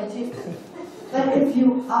 keep them waiting. But if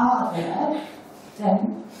you are there,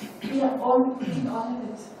 then we can all have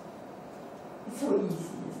it. It's so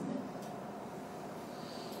easy, isn't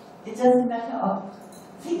it? It doesn't matter of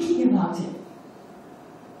thinking about it.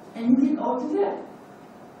 And you can all do that.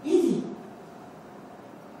 Easy.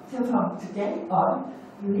 So from today on,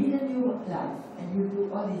 you lead a new life and you do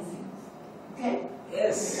all these things. Okay?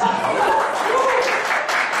 Yes. I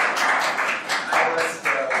was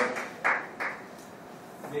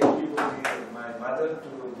making people meet my mother to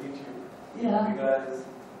meet you. Yeah. Because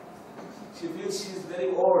she feels she's very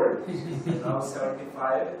old. She's now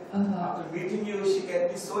 75. After meeting you, she can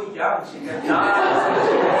be so young. She can dance. She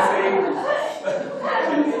can sing.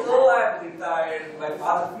 Oh, I'm retired. My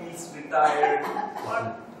father feels retired. But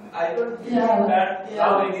I don't believe that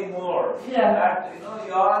now anymore. That, you know,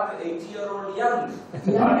 you are 80-year-old young. Not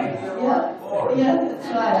 80-year-old old. That's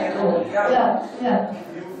right.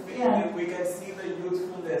 We can see the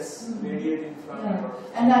youthfulness radiating from you.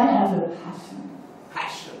 And I have a passion.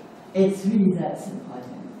 Passion. It's really that's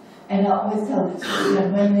important. And I always tell the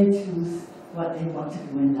children when they choose what they want to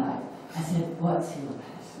do in life, I said, what's your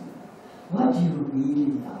passion? What do you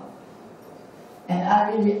really love? And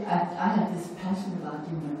I have this passion about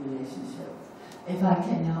human relationships. If I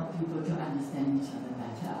can help people to understand each other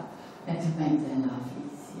better and to make their life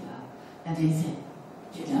easier. And they said,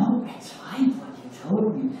 you know, I tried what you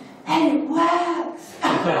told me, and it works!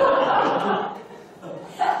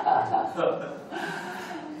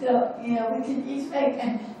 So, you know, we can each make,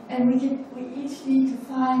 and we each need to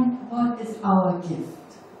find what is our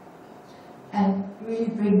gift and really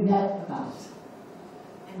bring that about.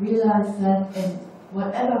 And realize that in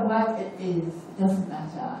whatever work it is, it doesn't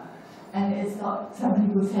matter. And it's not, some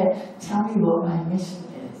people say, tell me what my mission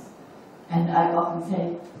is. And I often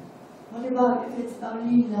say, what about if it's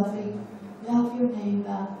only loving, love your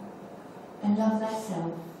neighbor and love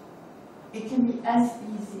thyself? It can be as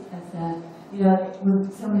easy as that. You know,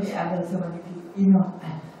 with so many others, so many people, you know,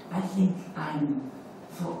 I think I'm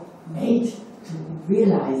made to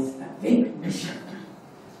realize a big mission.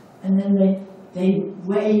 And then they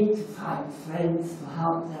wait to find friends to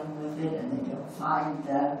help them with it, and they don't find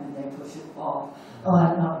them, and they push it off. Oh,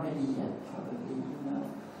 I'm not ready yet, probably, you know.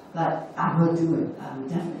 But I will do it. I will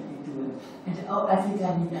definitely do it. And oh, I think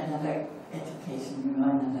I need another education, you know,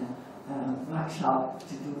 another workshop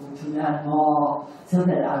to do, to learn more, so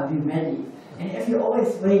that I'll be ready. And if you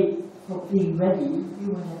always wait for being ready, you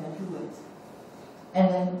will never do it. And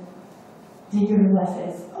then the universe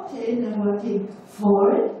says, okay, they're working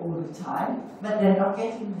for it all the time, but they're not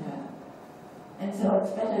getting there. And so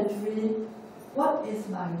it's better to really, what is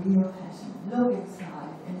my real passion? Look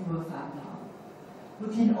inside and you will find out. We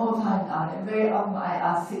can all find out. And very often I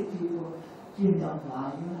ask sick people, do you know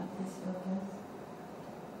why you have this purpose?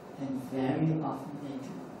 And very often they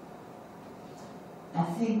do. I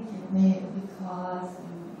think it may because,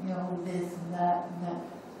 you know, this and that and that.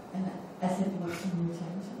 And I said, what can you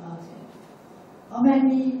change about it? Or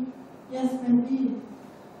maybe, yes, maybe.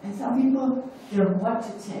 And some people don't want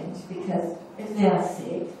to change because if they are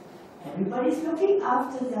sick, everybody's looking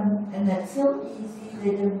after them, and that's so easy,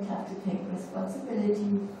 they don't have to take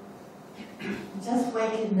responsibility. Just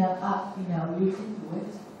waking them up, you know, you can do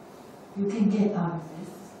it. You can get out of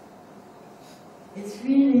this. It's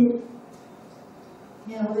really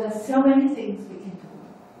You know, there are so many things we can do.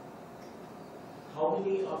 How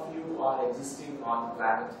many of you are existing on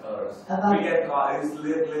planet Earth? About- We get it's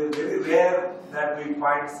very rare that we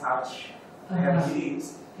find such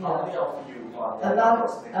beings. How many of you are there?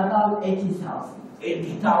 About 80,000.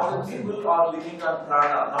 80,000 people are living on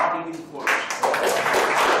prana, not eating food.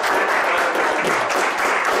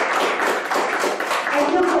 And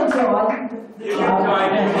you can join. You can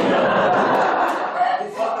join it.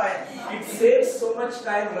 It saves so much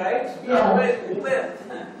time, right? Yeah. Women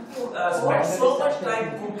spend so much time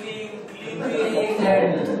cooking, cleaning,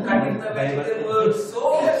 and cutting the vegetables.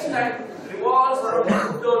 So much time revolves around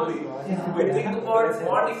food only. Yeah. We think about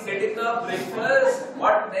morning getting up, breakfast,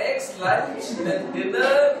 what next, lunch, then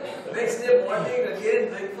dinner, next day morning again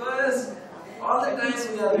breakfast. All the time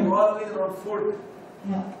we are revolving around food.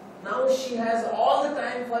 Yeah. Now she has all the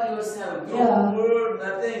time for yourself. No Yeah. food,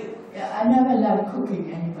 nothing. Yeah, I never liked cooking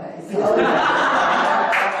anyway. So.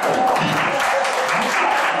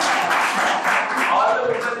 All the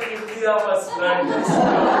women in India must learn this.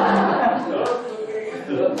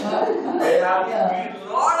 They have a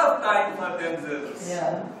lot of time for themselves.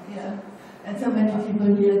 Yeah, yeah. And so many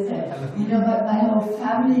people here say, you know, but my whole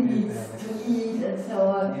family needs to eat and so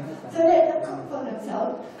on. So let them cook for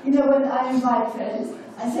themselves. You know, when I invite friends,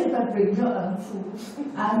 I say, but bring your own food.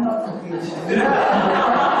 I'm not cooking for you.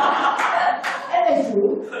 And they do.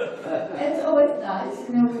 It's always nice,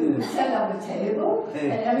 you know, we set up a table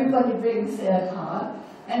and everybody brings their part.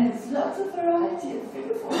 And it's lots of variety, it's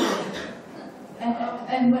beautiful.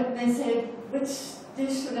 And when they say, which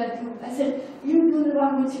dish should I do? I said, you do the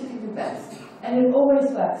one which you can do best. And it always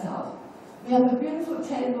works out. We have a beautiful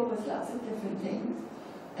table with lots of different things.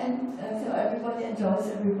 And so everybody enjoys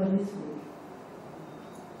everybody's food.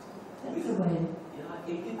 That's the way. Yeah,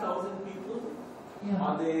 80,000 people. Yeah.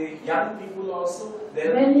 Are they young people also?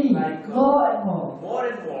 They're Many, like more and more. more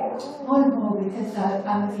and more. More and more, because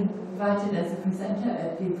I was invited as a presenter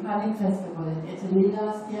at the Pranic Festival in Italy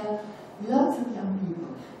last year. Lots of young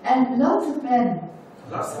people. And lots of men.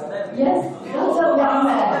 Lots of them. Yes, lots of young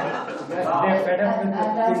men. They're fed up with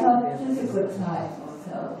And I thought it is a good sign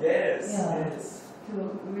also. Yes, Yeah. yes. To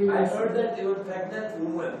really I heard that even pregnant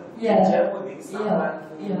women Yeah. in Germany, someone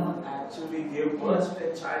who Yeah. actually gave birth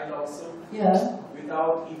to a child also Yeah,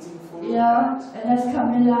 without eating food. yeah, and that's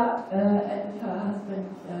Camilla and her husband.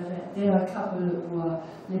 They are a couple who are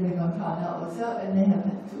living on Prana also, and they have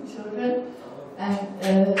had 2 children. And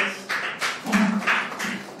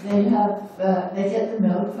they get the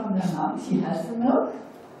milk from their mom. She has the milk,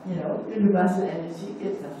 you know, universal energy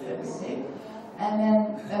gives us everything. And then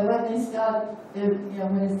when they start,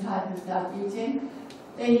 when it's time to start eating,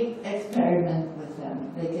 they experiment with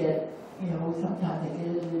them. They get, sometimes they get a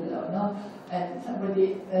little or not. And somebody,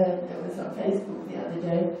 it was on Facebook the other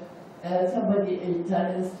day, a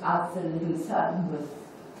journalist asked a little son who was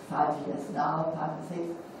 5 years now, 5 or 6,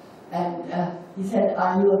 and he said,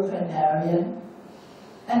 "Are you a planarian?"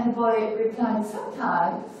 And the boy replied,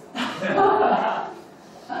 "Sometimes."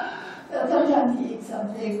 So sometimes he eats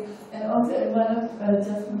something. And also in one of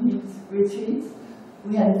Jasmine's retreats,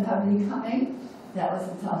 we had a family coming, that was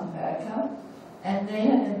in South America, and they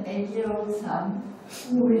had an 8-year-old son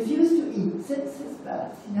who refused to eat since his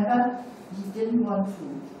birth. He didn't want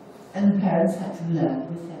food. And the parents had to learn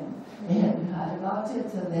with him. They hadn't heard about it,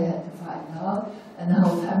 so they had to find out. And the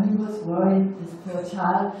whole family was worried, this poor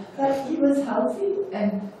child. But he was healthy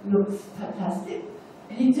and looks fantastic.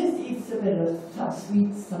 And he just eats a bit of some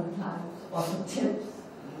sweets sometimes, or some chips.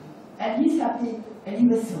 And he's happy, and he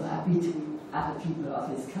was so happy to eat other people of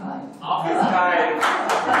his kind. Of his kind.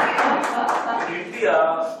 In India,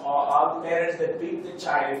 all parents that beat the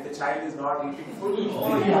child if the child is not eating food.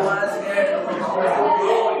 Oh, you must get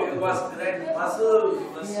protein, you must get muscle, you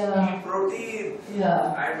must eat protein.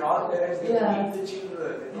 Yeah. And all parents they Yeah. beat the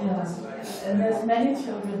children. Yeah. And there's many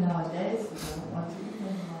children nowadays who don't want to eat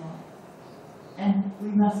anymore. And we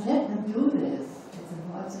must let them do this. It's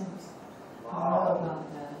important to know about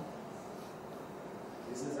that.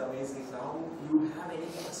 This is amazing. Now, you have any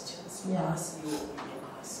questions to ask? You can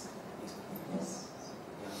ask. Yes.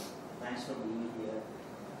 Yeah. Thanks for being here.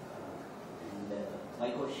 My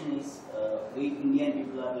question is, we Indian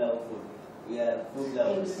people are love food. We are food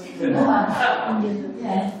lovers.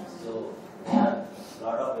 Yes. So there are a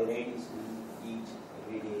lot of varieties we eat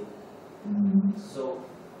every day. Mm. So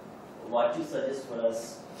what you suggest for us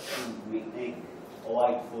to make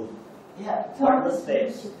avoid food? Yeah. What are the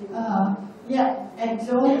steps?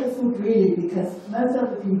 Enjoy the food really, because most of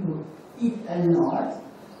the people eat a lot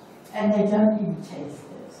and they don't even taste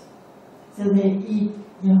it. So they eat,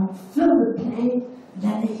 fill the plate, and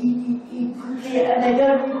then they eat quickly, and they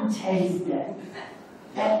don't even taste it.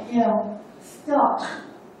 And, you know, stop,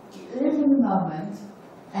 live in the moment,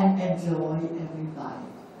 and enjoy every bite.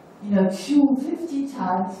 You know, chew 50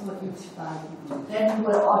 times for each bite you do. Then you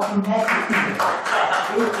will automatically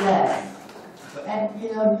eat less. And,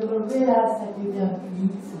 you know, you will realize that you don't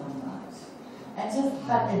eat so much. And just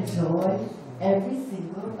but enjoy every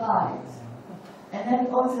single bite. And then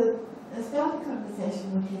also, start a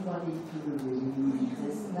conversation with your body. Do you really need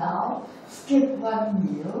this now? Skip one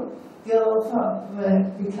meal. Go from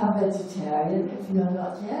become vegetarian if you're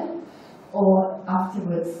not yet, or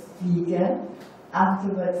afterwards vegan,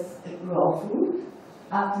 afterwards raw food,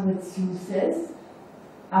 afterwards juices,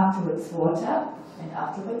 afterwards water, and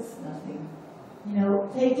afterwards nothing. You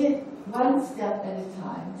know, take it one step at a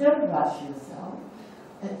time. Don't rush yourself.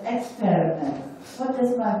 Experiment. What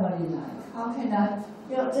does my body like? How can I,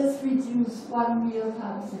 you know, just reduce one meal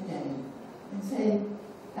times a day and say,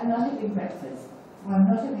 I'm not having breakfast. Or I'm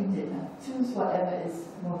not having dinner. Choose whatever is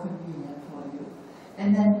more convenient for you.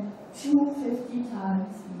 And then chew 50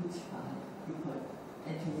 times each bite you put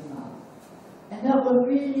into your mouth. And that will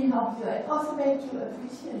really help you and also make you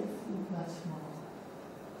appreciate food much more.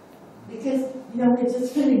 Because, you know, we're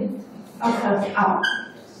just filling ourselves up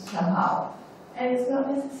somehow. And it's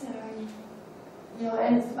not necessary. You know,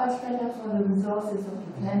 and it's much better for the resources of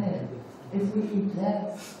the planet if we eat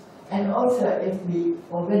less. And also, if we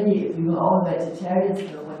were all vegetarians,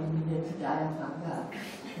 nobody needed to die of hunger.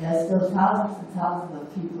 There are still thousands and thousands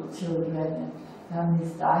of people, children and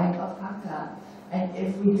families dying of hunger. And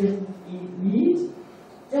if we didn't eat meat,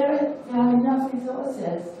 there are enough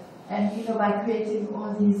resources. And you know, by creating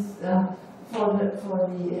all these for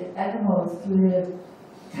the animals to live,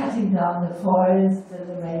 cutting down the forest and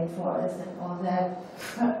the rainforest and all that,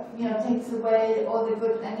 you know, takes away all the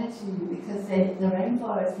good energy because the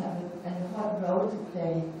rainforests have an important role to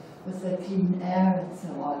play with the clean air and so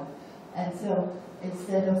on. And so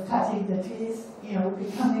instead of cutting the trees, you know,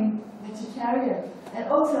 becoming vegetarian. And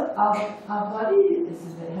also our body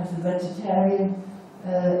has a vegetarian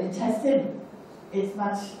intestine. It's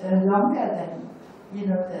much longer than, you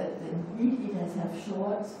know, the meat eaters have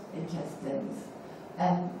short intestines.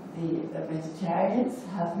 And the vegetarians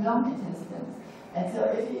have long intestines. And so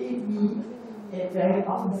if you eat meat, it very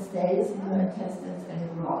often stays in your intestines and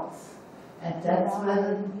it rots. And that's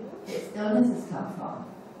where the illnesses come from.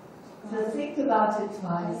 So think about it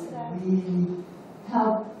twice and really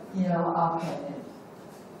help, you know, our planet.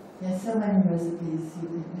 There's so many recipes you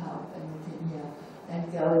can help and you can hear.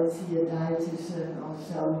 And go and see a dietitian or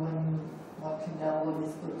so when you want to know what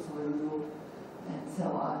is good for you. And so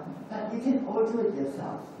on. But you can all do it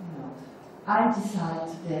yourself, you know. I decide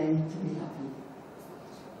today to be happy.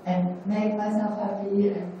 And make myself happy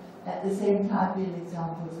and at the same time be an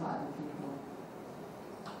example to other people.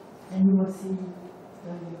 And you will see it's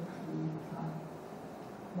going to be fun.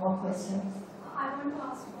 More questions? I want to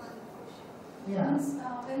ask one question. Yeah.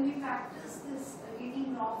 When we practice this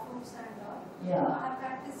eating raw fruits and yeah. I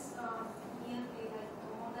practice nearly like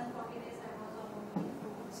more than 40 days I was on eating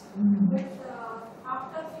fruits. Mm-hmm. But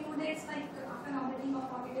after a few days, like after completing of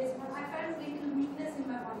 40 days, but I felt little weakness in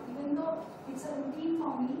my body. Even though it's a routine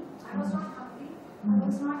for me, I was not hungry. I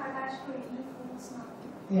was not attached to any foods,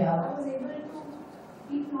 nothing. Yeah. I was able to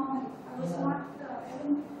eat normally. I was not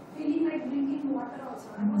even feeling like drinking water also.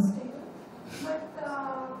 I was stable. But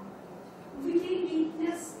we feel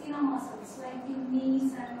weakness in our muscles, like in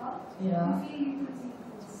knees and all. Yeah. We feel little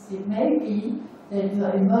weakness. It may be that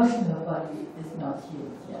your emotional body is not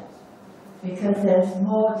healed yet. Because there's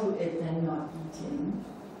more to it than not eating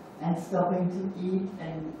and stopping to eat,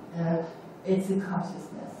 and it's a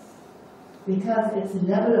consciousness. Because it's a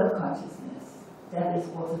level of consciousness that is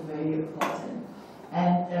also very important.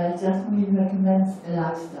 And Jasmine recommends a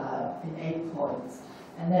lifestyle in 8 points.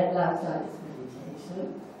 And that lifestyle is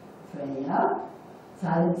meditation, prayer,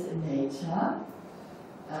 silence in nature,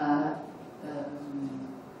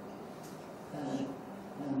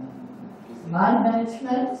 mind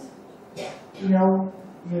management. You know,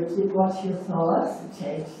 you watch your thoughts and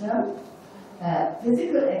change them.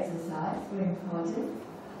 Physical exercise, very important.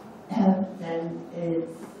 And then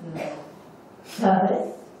it's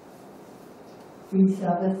service, free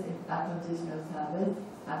service, unconditional service,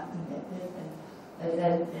 unconnected, and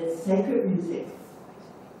then it's sacred music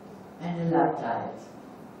and a light diet.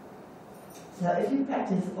 So if you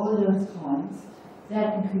practice all those points,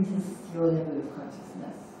 that increases your level of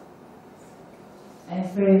consciousness. And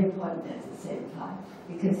it's very important at the same time,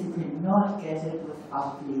 because you cannot get it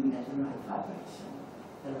without being at the right vibration,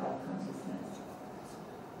 the right consciousness.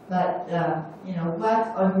 But, you know, work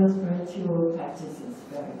on your spiritual practices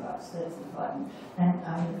very much, that's important. And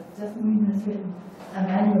Jasmine has written a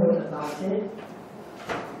manual about it,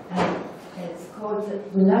 And it's called the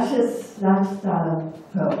Luscious Lifestyle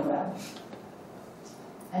Program.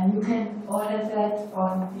 And you can order that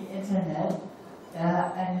on the internet,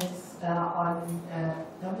 and it's on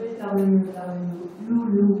www.lulu.com,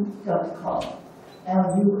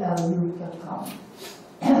 lulu.com.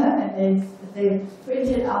 And they print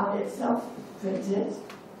it out, it's self-printed,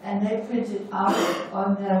 and they print it out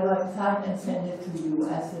on their website and send it to you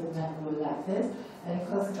as a manual like this. And it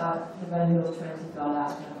costs about the value of $20. I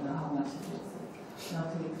don't know how much it is. It's not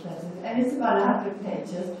too expensive. And it's about 100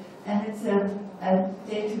 pages. And it's a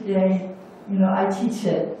day-to-day, I teach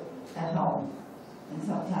it at home. And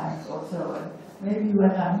sometimes also, maybe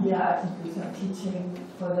when I'm here, I can do some teaching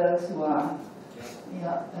for those who are,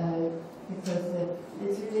 because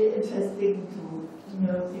it's really interesting to,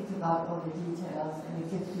 think about all the details, and it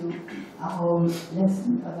gives you a whole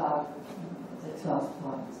lesson about the 12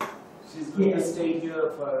 points. She's going to stay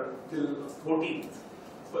here till 14th,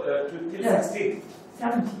 till 16th.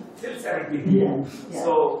 17th. Till 17th. Yeah.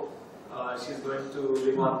 So she's going to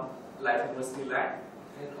live on Life University land,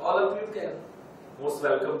 and all of you can most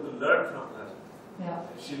welcome to learn from her. Yeah.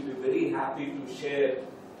 She'll be very happy to share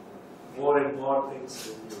more and more things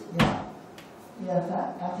with you. Yeah. Yes, I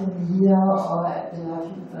can be here or at the Life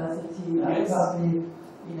University. I Yes. probably,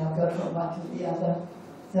 go from one to the other.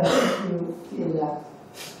 So if you feel like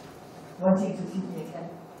wanting to see me again,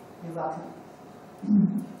 you're welcome.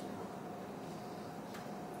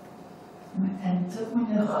 And just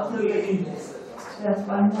there's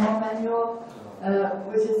one more manual,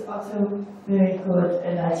 which is also very good,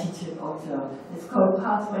 and I teach it also. It's called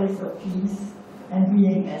Pathways of Peace and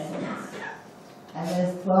Being Essence. And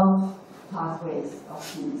there's 12 pathways of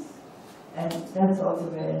peace. And that's also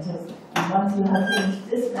very interesting. And once you have finished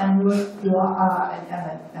this manual, you are an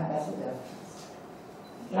ambassador of peace.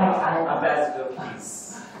 Ambassador of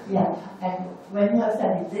peace. Yeah, and when you have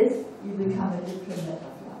studied this, you become a diplomat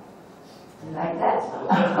of love. You like that?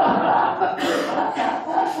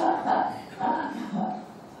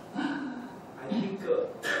 I think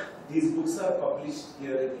these books are published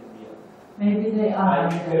here in India. Maybe they are.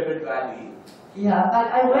 By Pyramid Valley. Yeah, but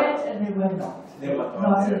I went and they were not. They were Not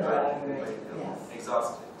not in there, the right? library. Yes.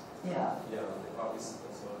 Exhausted. Yeah. Yeah, the copies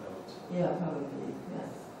are sold out. Yeah, probably. Yes.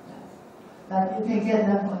 Yes. But you can get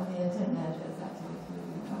them on the internet. It's actually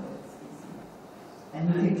it's easy. And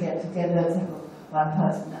you can get together. So one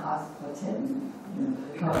person asked for 10.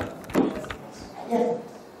 Yes.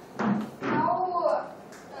 Now,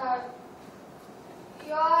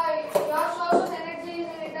 your source of energy is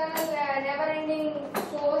an eternal, never-ending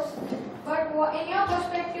source. But in your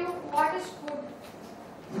perspective, what is food?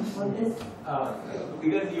 What is?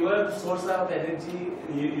 Because your source of energy,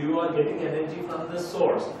 you are getting energy from the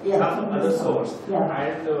source, Yes, from other source. Yeah.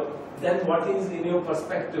 And then what is in your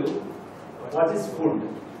perspective, what is food?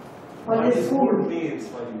 What is food? means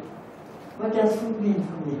for you? What does food mean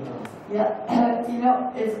for me?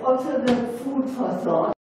 Yeah, it's also the food for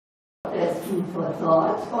thought. There's food for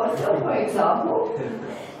thought, also, for example.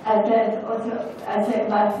 And then also, I said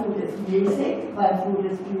my food is music, my food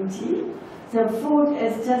is beauty. So food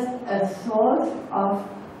is just a source of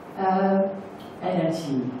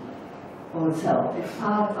energy also. It's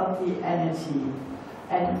part of the energy.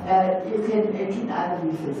 And it can either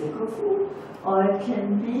be physical food, or it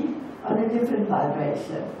can be on a different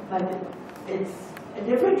vibration. But it's a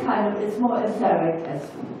different kind of, it's more etheric as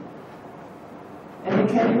food. And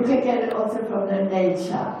you can get it also from the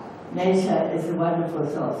nature. Nature is a wonderful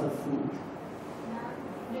source of food.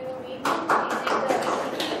 Do you mean, is it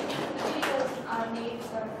our needs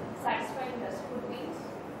are satisfying us? Food means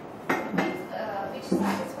which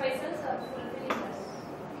satisfies us or fulfilling us?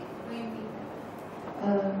 Do you mean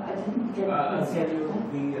that? I didn't get Can it. you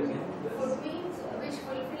be again? Food means which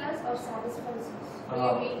fulfill us or satisfies us? Do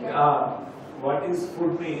you mean that? What is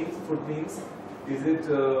food means? Food means, is it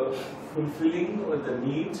fulfilling the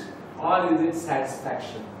need, or is it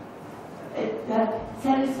satisfaction?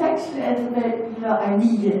 Satisfaction is that, I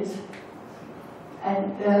need it.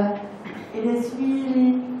 And it is really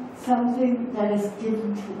something that is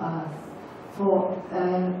given to us for,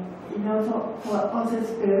 for also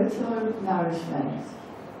spiritual nourishment.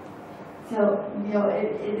 So,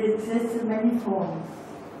 it exists in many forms,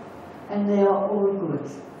 and they are all good.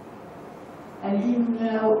 And even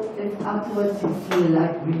though if afterwards you feel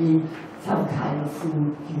like really some kind of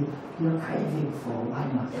food you're craving for, why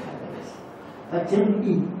not have it? But don't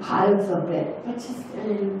eat piles of it, but just a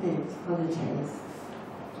little bit for the taste.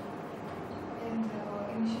 And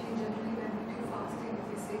initially, generally, when we do fasting, if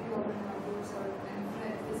we say to our relatives or and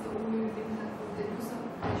friends, this is the only way we didn't have food, they do some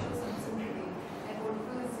pressure, some sympathy. And what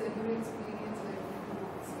was your experience like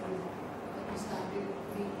when you started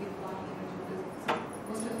being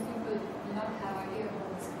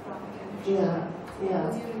Yeah, yeah.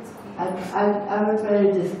 What was your experience? I was very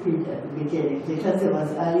discreet at the beginning because it was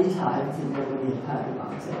early times and nobody had heard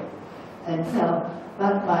about it. And so,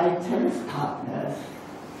 but my tennis partners,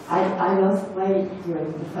 I lost weight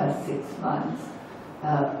during the first 6 months,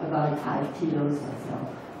 about 5 kilos or so.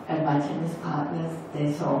 And my tennis partners,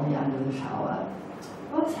 they saw me under the shower.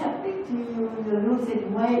 What's happening to you? You're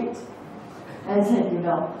losing weight. I said,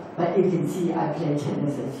 but you can see I play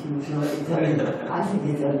tennis as usual. It's only, I think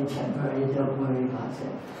it's only temporary, don't worry about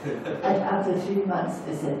it. And after 3 months,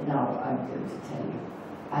 I said, no, I'm going to tell you.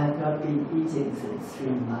 I have not been eating since 3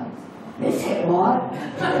 months. They said, what?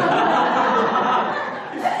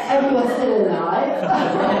 And you are still alive?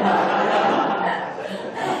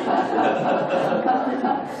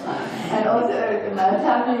 And also, my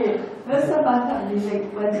family, most of my family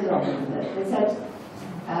went along with it. They said,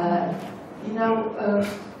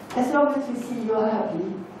 as long as we see you're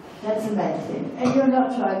happy, that's the main thing. And you're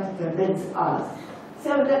not trying to convince us.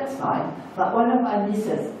 So that's fine. But one of my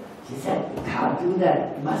nieces, she said, you can't do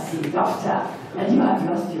that. You must see a doctor. And you have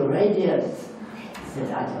lost your radiance. I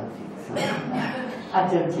said, I don't think so. I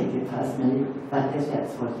don't take it personally. But if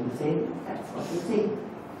that's what you think, that's what you think.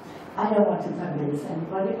 I don't want to convince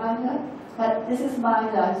anybody either. But this is my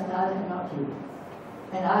lifestyle and not you.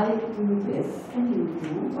 And I do this, and you do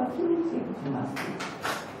what you think you must do.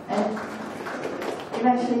 And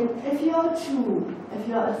eventually, if you're true, if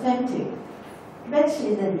you're authentic,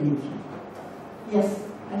 eventually they believe you. Yes,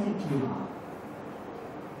 I think you are.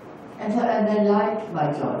 And they like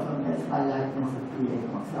my joyfulness, my lightness of being,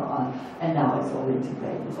 and so on. And now it's all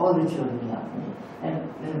integrated. All the children love me. And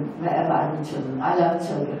wherever I meet children, I love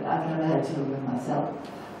children. I've never had children myself.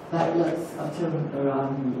 But lots of children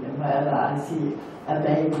around me, and wherever I see a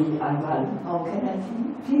baby, I run, oh, can I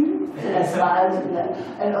see you? And I smile to them.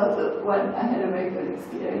 And also, I had a very good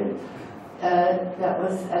experience. That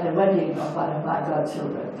was at a wedding of one of my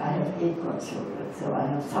godchildren. I have 8 godchildren, so I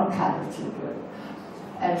have some kind of children.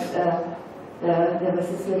 And there was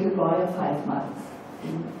this little boy of 5 months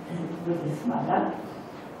with his mother.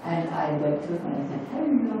 And I went to him and I said,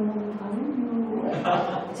 hello, how are you?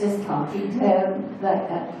 And just talking to him like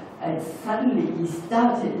that. And suddenly he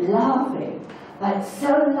started laughing, like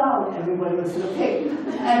so loud everybody was looking.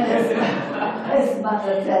 And his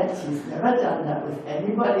mother said, she's never done that with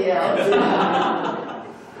anybody else.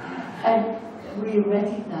 And we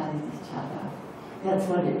recognize each other. That's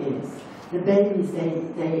what it is. The babies,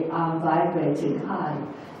 they are vibrating high,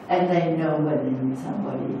 and they know when they meet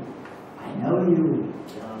somebody, I know you.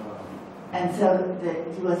 And so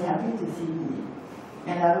he was happy to see me.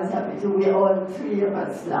 And I was happy too. We all 3 of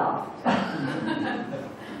us laughed.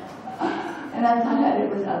 And I had it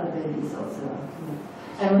with other babies also.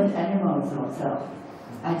 And with animals also.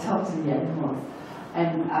 I talked to the animals.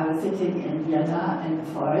 And I was sitting in Vienna in the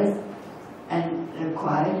forest, and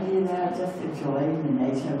quietly there, just enjoying the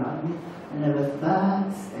nature around me. And there were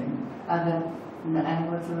birds and other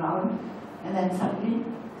animals around. And then suddenly,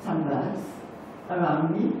 some birds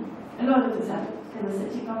around me. And all of a sudden, they were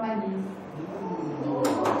sitting on my knees.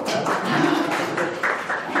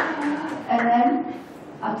 And then,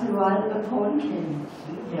 after a while, a pony came,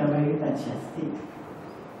 very majestic,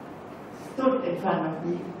 stood in front of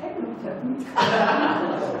me and looked at me.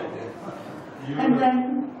 And then,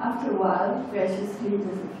 after a while, graciously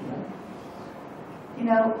disappeared.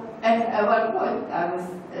 And at one point, I was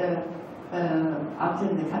out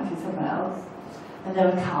in the country somewhere else, and there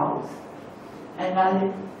were cows. And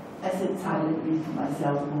I said silently to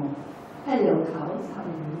myself, hello cows, how are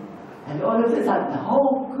you? And all of a sudden, the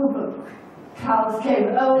whole group of cows came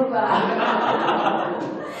over,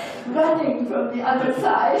 running from the other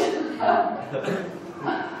side.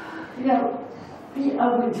 Be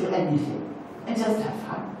open to anything, and just have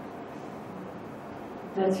fun.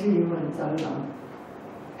 That's really what it's all about.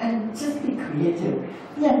 And just be creative.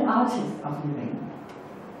 Be an artist of living.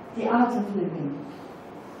 The art of living.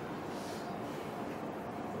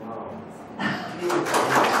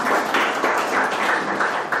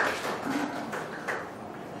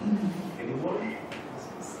 Any more?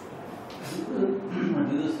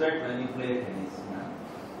 Do you sweat when you play tennis?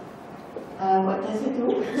 What does it do?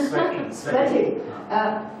 Sweating. Sweating.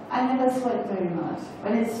 I never sweat very much.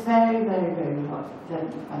 When it's very, very, very hot,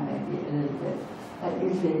 then I may be a little bit.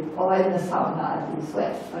 Usually, or in the sauna, I do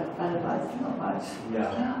sweat, but otherwise not much.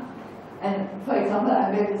 Yeah. And for example,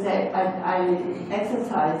 I'm going to say I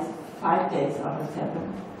exercise 5 days out of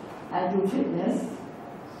 7. I do fitness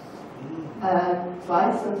 2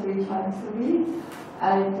 or 3 times a week.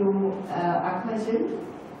 I do aqua gym.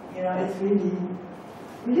 It's really,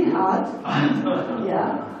 really hard.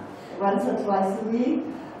 Yeah, 1 or 2 a week.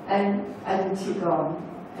 And I do qigong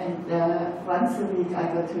And once a week I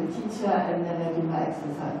go to a teacher and then I do my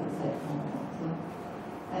exercises at home also.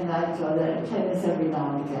 And I enjoy that. And tennis every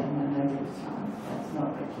now and again when I get a chance. That's not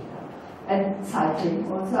regular. And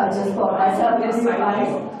cycling also. I just bought myself a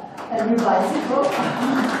new bicycle.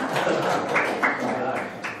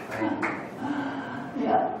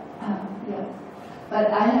 Yeah. But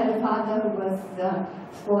I had a father who was the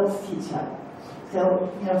sports teacher. So,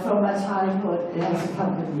 from my childhood, it has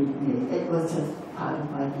accompanied me. It was just part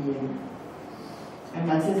of my being. And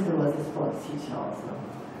my sister was a sports teacher also.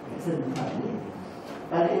 It's in the family.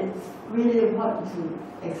 But it's really important to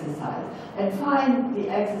exercise. And find the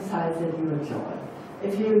exercise that you enjoy.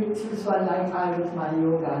 If you choose one like I with my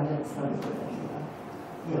yoga, that's not a good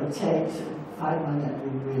idea. Change and find one that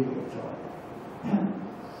you really enjoy.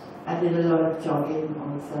 I did a lot of jogging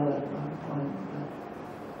also at one point.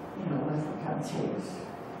 Once I can change.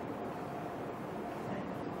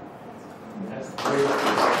 That's great.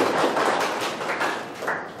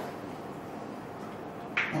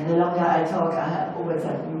 And the longer I talk, I always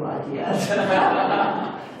have new ideas.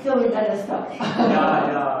 So we better stop.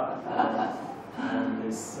 Yeah. And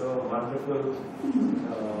it's so wonderful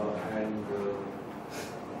and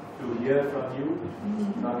to hear from you,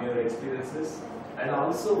 from your experiences. And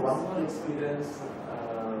also one more experience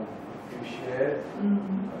you shared.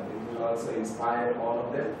 It will also inspire all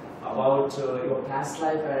of them about your past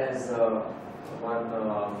life as one.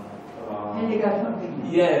 Erika from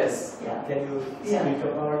Witthuhn. Yes. Yeah. Can you speak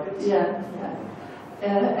about it? Yeah.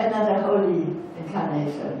 Another holy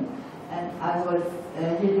incarnation. And I was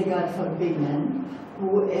Hildegard von Bingen,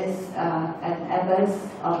 who is an abbess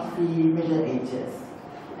of the Middle Ages.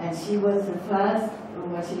 And she was the first,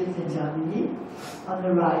 when she lived in Germany, on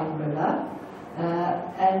the Rhine River.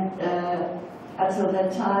 Until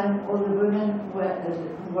that time, all the women who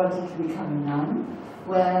wanted to become a nun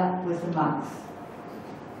were with the monks.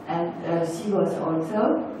 And she was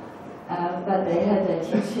also, but they had their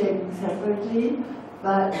teaching separately,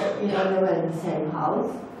 but they were in the same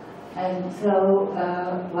house. And so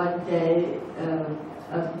one day,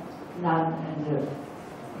 a nun and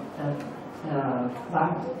a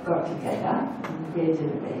monk got together and created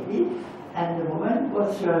a baby, and the woman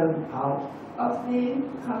was thrown out of the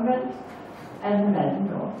convent, and the men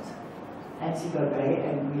not. And she got very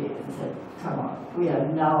angry and said, "Come on, we are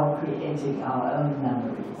now creating our own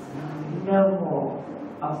memories. No more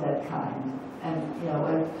of that kind." And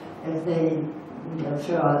if they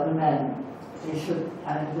throw out the men, they should,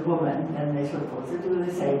 and the woman, then they should also do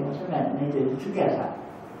the same with the men. They did it together.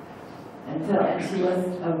 And she was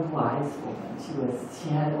a wise woman. She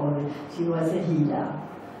was a healer.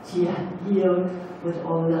 She had healed with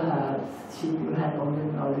all the herbs. She had all the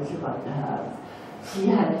knowledge about the herbs. She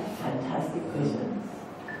had fantastic visions.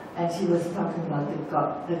 And she was talking about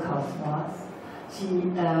the cosmos.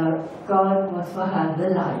 God was for her the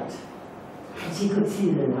light. And she could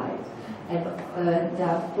see the light. And there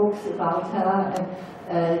are books about her,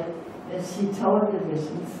 and she told the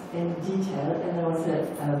visions in detail, and there was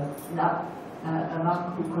a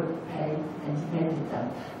monk who could paint, and he painted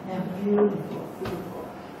them. They're beautiful, beautiful.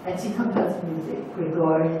 And she composed music,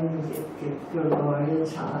 Gregorian music, Gregorian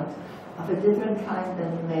chant, of a different kind than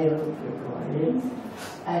the male Gregorians.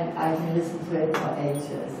 And I can listen to it for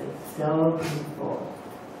ages. It's so beautiful.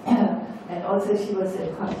 And also she was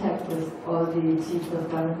in contact with all the chiefs of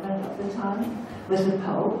government of the time, with the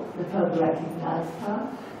Pope. The Pope recognized her.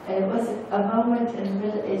 And it was a moment in the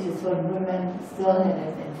Middle Ages when women still had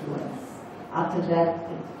an influence. After that,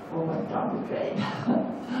 it all went down the drain.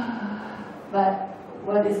 But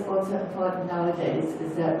what is also important nowadays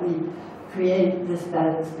is that we create this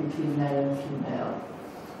balance between male and female.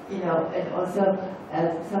 And also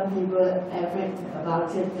some people have written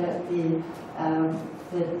about it that the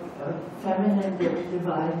feminine, the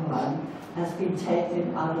divine one, has been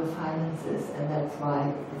taken out of finances, and that's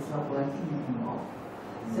why it's not working anymore.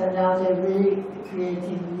 So now they're really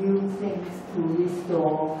creating new things to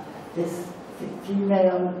restore this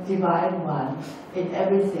female divine one in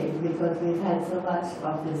everything, because we've had so much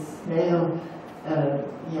of this male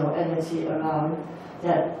energy around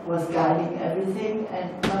that was guiding everything, and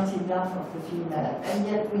not enough of the female. And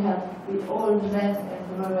yet we all men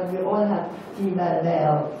and women, we all have female,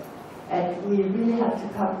 male. And we really have to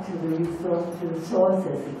come to the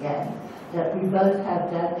sources again, that we both have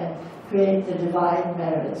that, and create the divine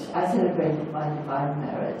marriage. I celebrated my divine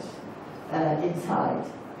marriage inside,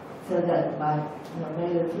 so that my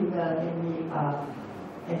male and female in me are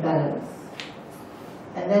in balance.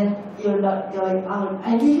 And then you're not going out,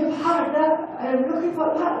 I need a partner, I'm looking for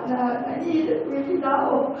a partner, I need it really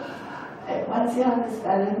now. And once you have this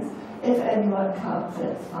balance, if anyone comes,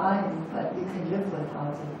 that's fine, but you can live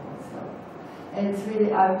without it also. And it's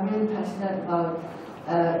really, I'm really passionate about,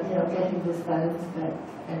 getting this balance back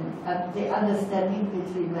and the understanding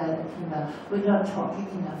between male and female. We're not talking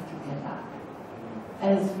enough together.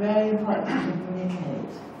 And it's very important to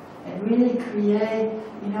communicate and really create,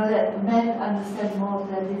 that men understand more of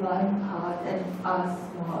their divine part and us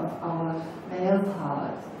more of our male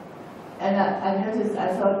part. And I noticed, I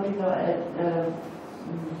thought,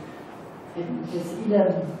 in this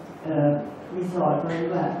Eden resort where we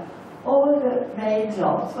were, all the main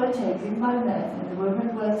jobs were taken by men, and the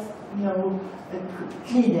women was,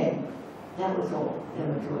 cleaning. That was all they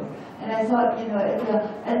were doing. And I thought,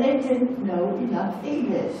 and they didn't know enough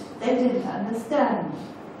English. They didn't understand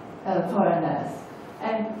foreigners.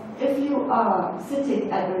 And if you are sitting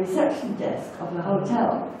at the reception desk of a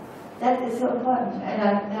hotel, that is so important. And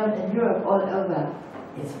I've known in Europe all over,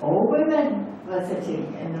 it's all women who are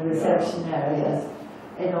sitting in the reception areas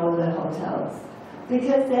in all the hotels.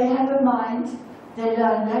 Because they have a mind, they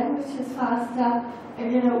learn languages faster,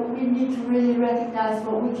 and we need to really recognize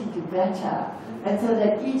what we can do better. And so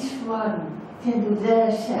that each one can do their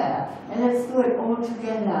share. And let's do it all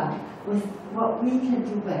together with what we can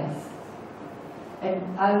do best.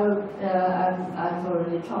 And I've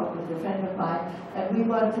already talked with a friend of mine, and we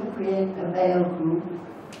want to create a male group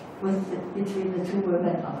between the two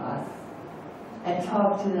women of us, and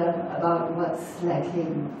talk to them about what's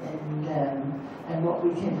lacking in them, and what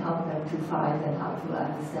we can help them to find, and how to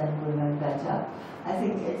understand women better. I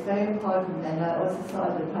think it's very important, and I also saw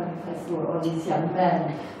at the Pranic Festival all these young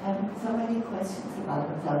men have so many questions about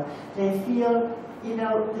themselves. They feel,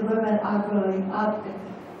 the women are growing up,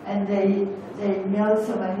 and they know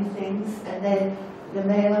so many things, and the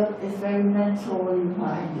male is very mentally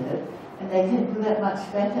minded, and they can do that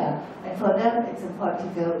much better. And for them, it's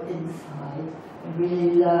important to go inside and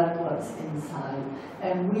really learn what's inside.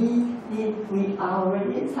 And we are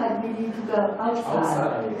already inside, we need to go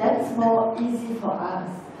outside. That's more easy for us.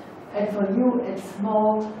 And for you, it's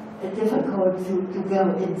more difficult to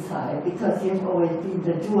go inside, because you've always been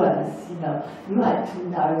the doers, You had to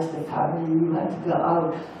nourish the family, you had to go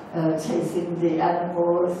out chasing the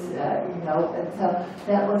animals, and so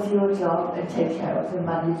that was your job, and take care of the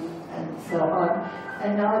money and so on.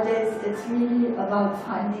 And nowadays, it's really about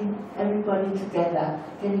finding everybody together,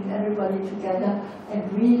 getting everybody together,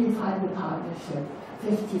 and really find the partnership,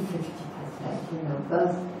 50-50%,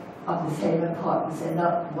 both of the same importance, and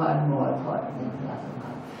not one more important than the other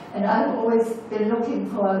one. And I've always been looking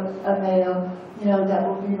for a male, that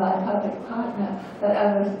would be my perfect partner, but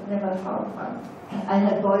I was never found one. I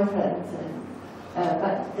had boyfriends,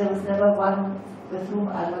 but there was never one with whom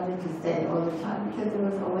I wanted to stay all the time, because there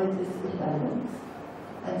was always this imbalance.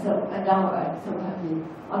 And now I'm so happy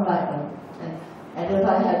on my own. And if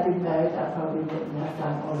I had been married, I probably wouldn't have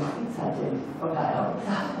done all the things I did on my own.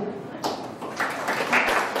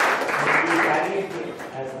 You carried,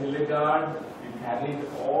 as Hildegard, you carried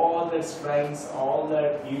all the strengths, all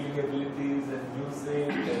that healing abilities and music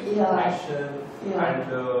and passion,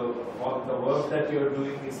 and all the work that you're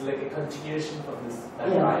doing is like a continuation from that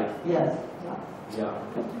life. Yes. Yeah.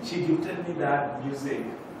 She gifted me that music.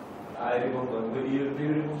 I remember. Do you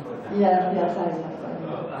remember that? Yes, I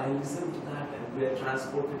remember. I listened to that, and we are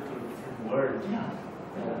transported to a different world. Yeah.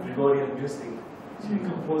 Gregorian music. She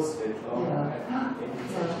composed it. 18th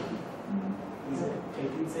century. Is it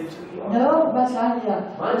 18th century? Or? No, much earlier.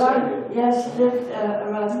 Much earlier? Yes, she lived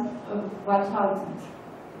around 1000.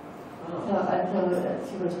 Oh. So until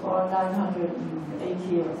she was born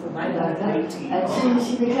 980 or something like that. 980. And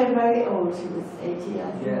she became very old. She was 80, I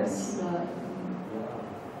think. Yes.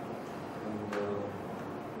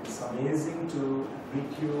 It's amazing to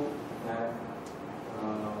meet you,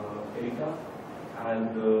 Erika,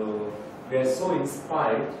 and we are so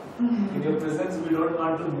inspired. In your presence, we don't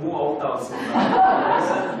want to move out also.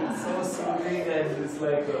 It's so soothing, and it's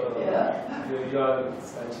like you are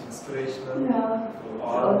such inspirational. Yeah.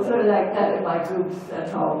 Also like that in my groups at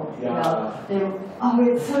home.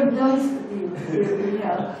 It's so nice to be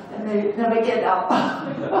and they never get up.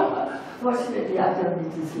 Fortunately, I don't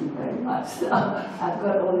need to sleep very much. So I've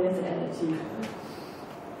got all this energy.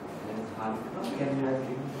 Can you give me a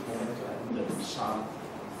moment to sharp?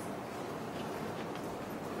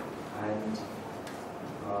 And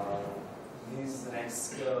this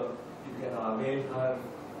next, you can avail her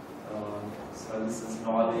services,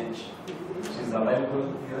 knowledge. She's available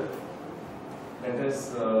here. Let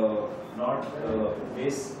us not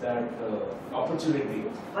waste that opportunity.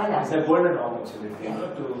 It's a golden opportunity,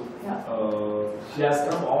 she has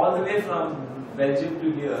come all the way from Belgium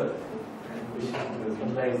to here, and we should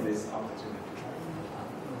utilize this opportunity.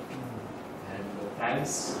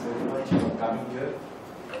 thanks very much for coming here.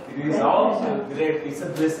 It is also great. It's a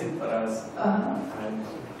blessing for us. And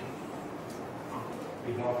on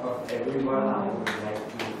behalf of everyone, I would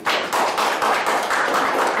like to.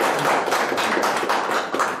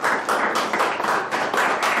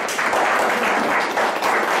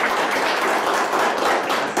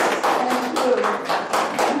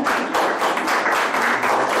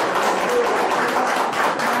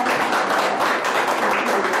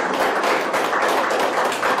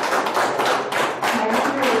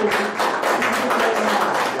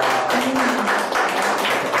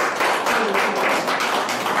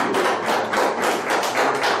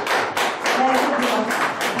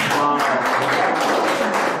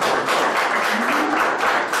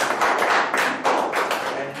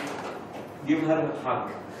 Give her a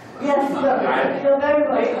hug. Yes, you're very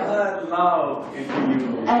Make welcome. her love into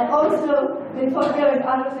you. And also, before going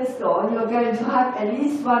out of this door, you're going to hug at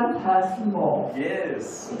least one person more.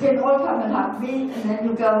 Yes. You can all come and hug me, and then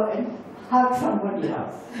you go and hug somebody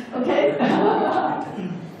else. Okay?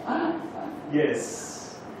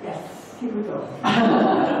 Yes. Yes, here we go.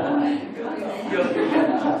 You're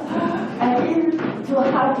And if to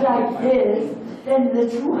hug like this, then the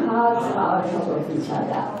two hearts are on top of each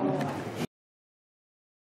other.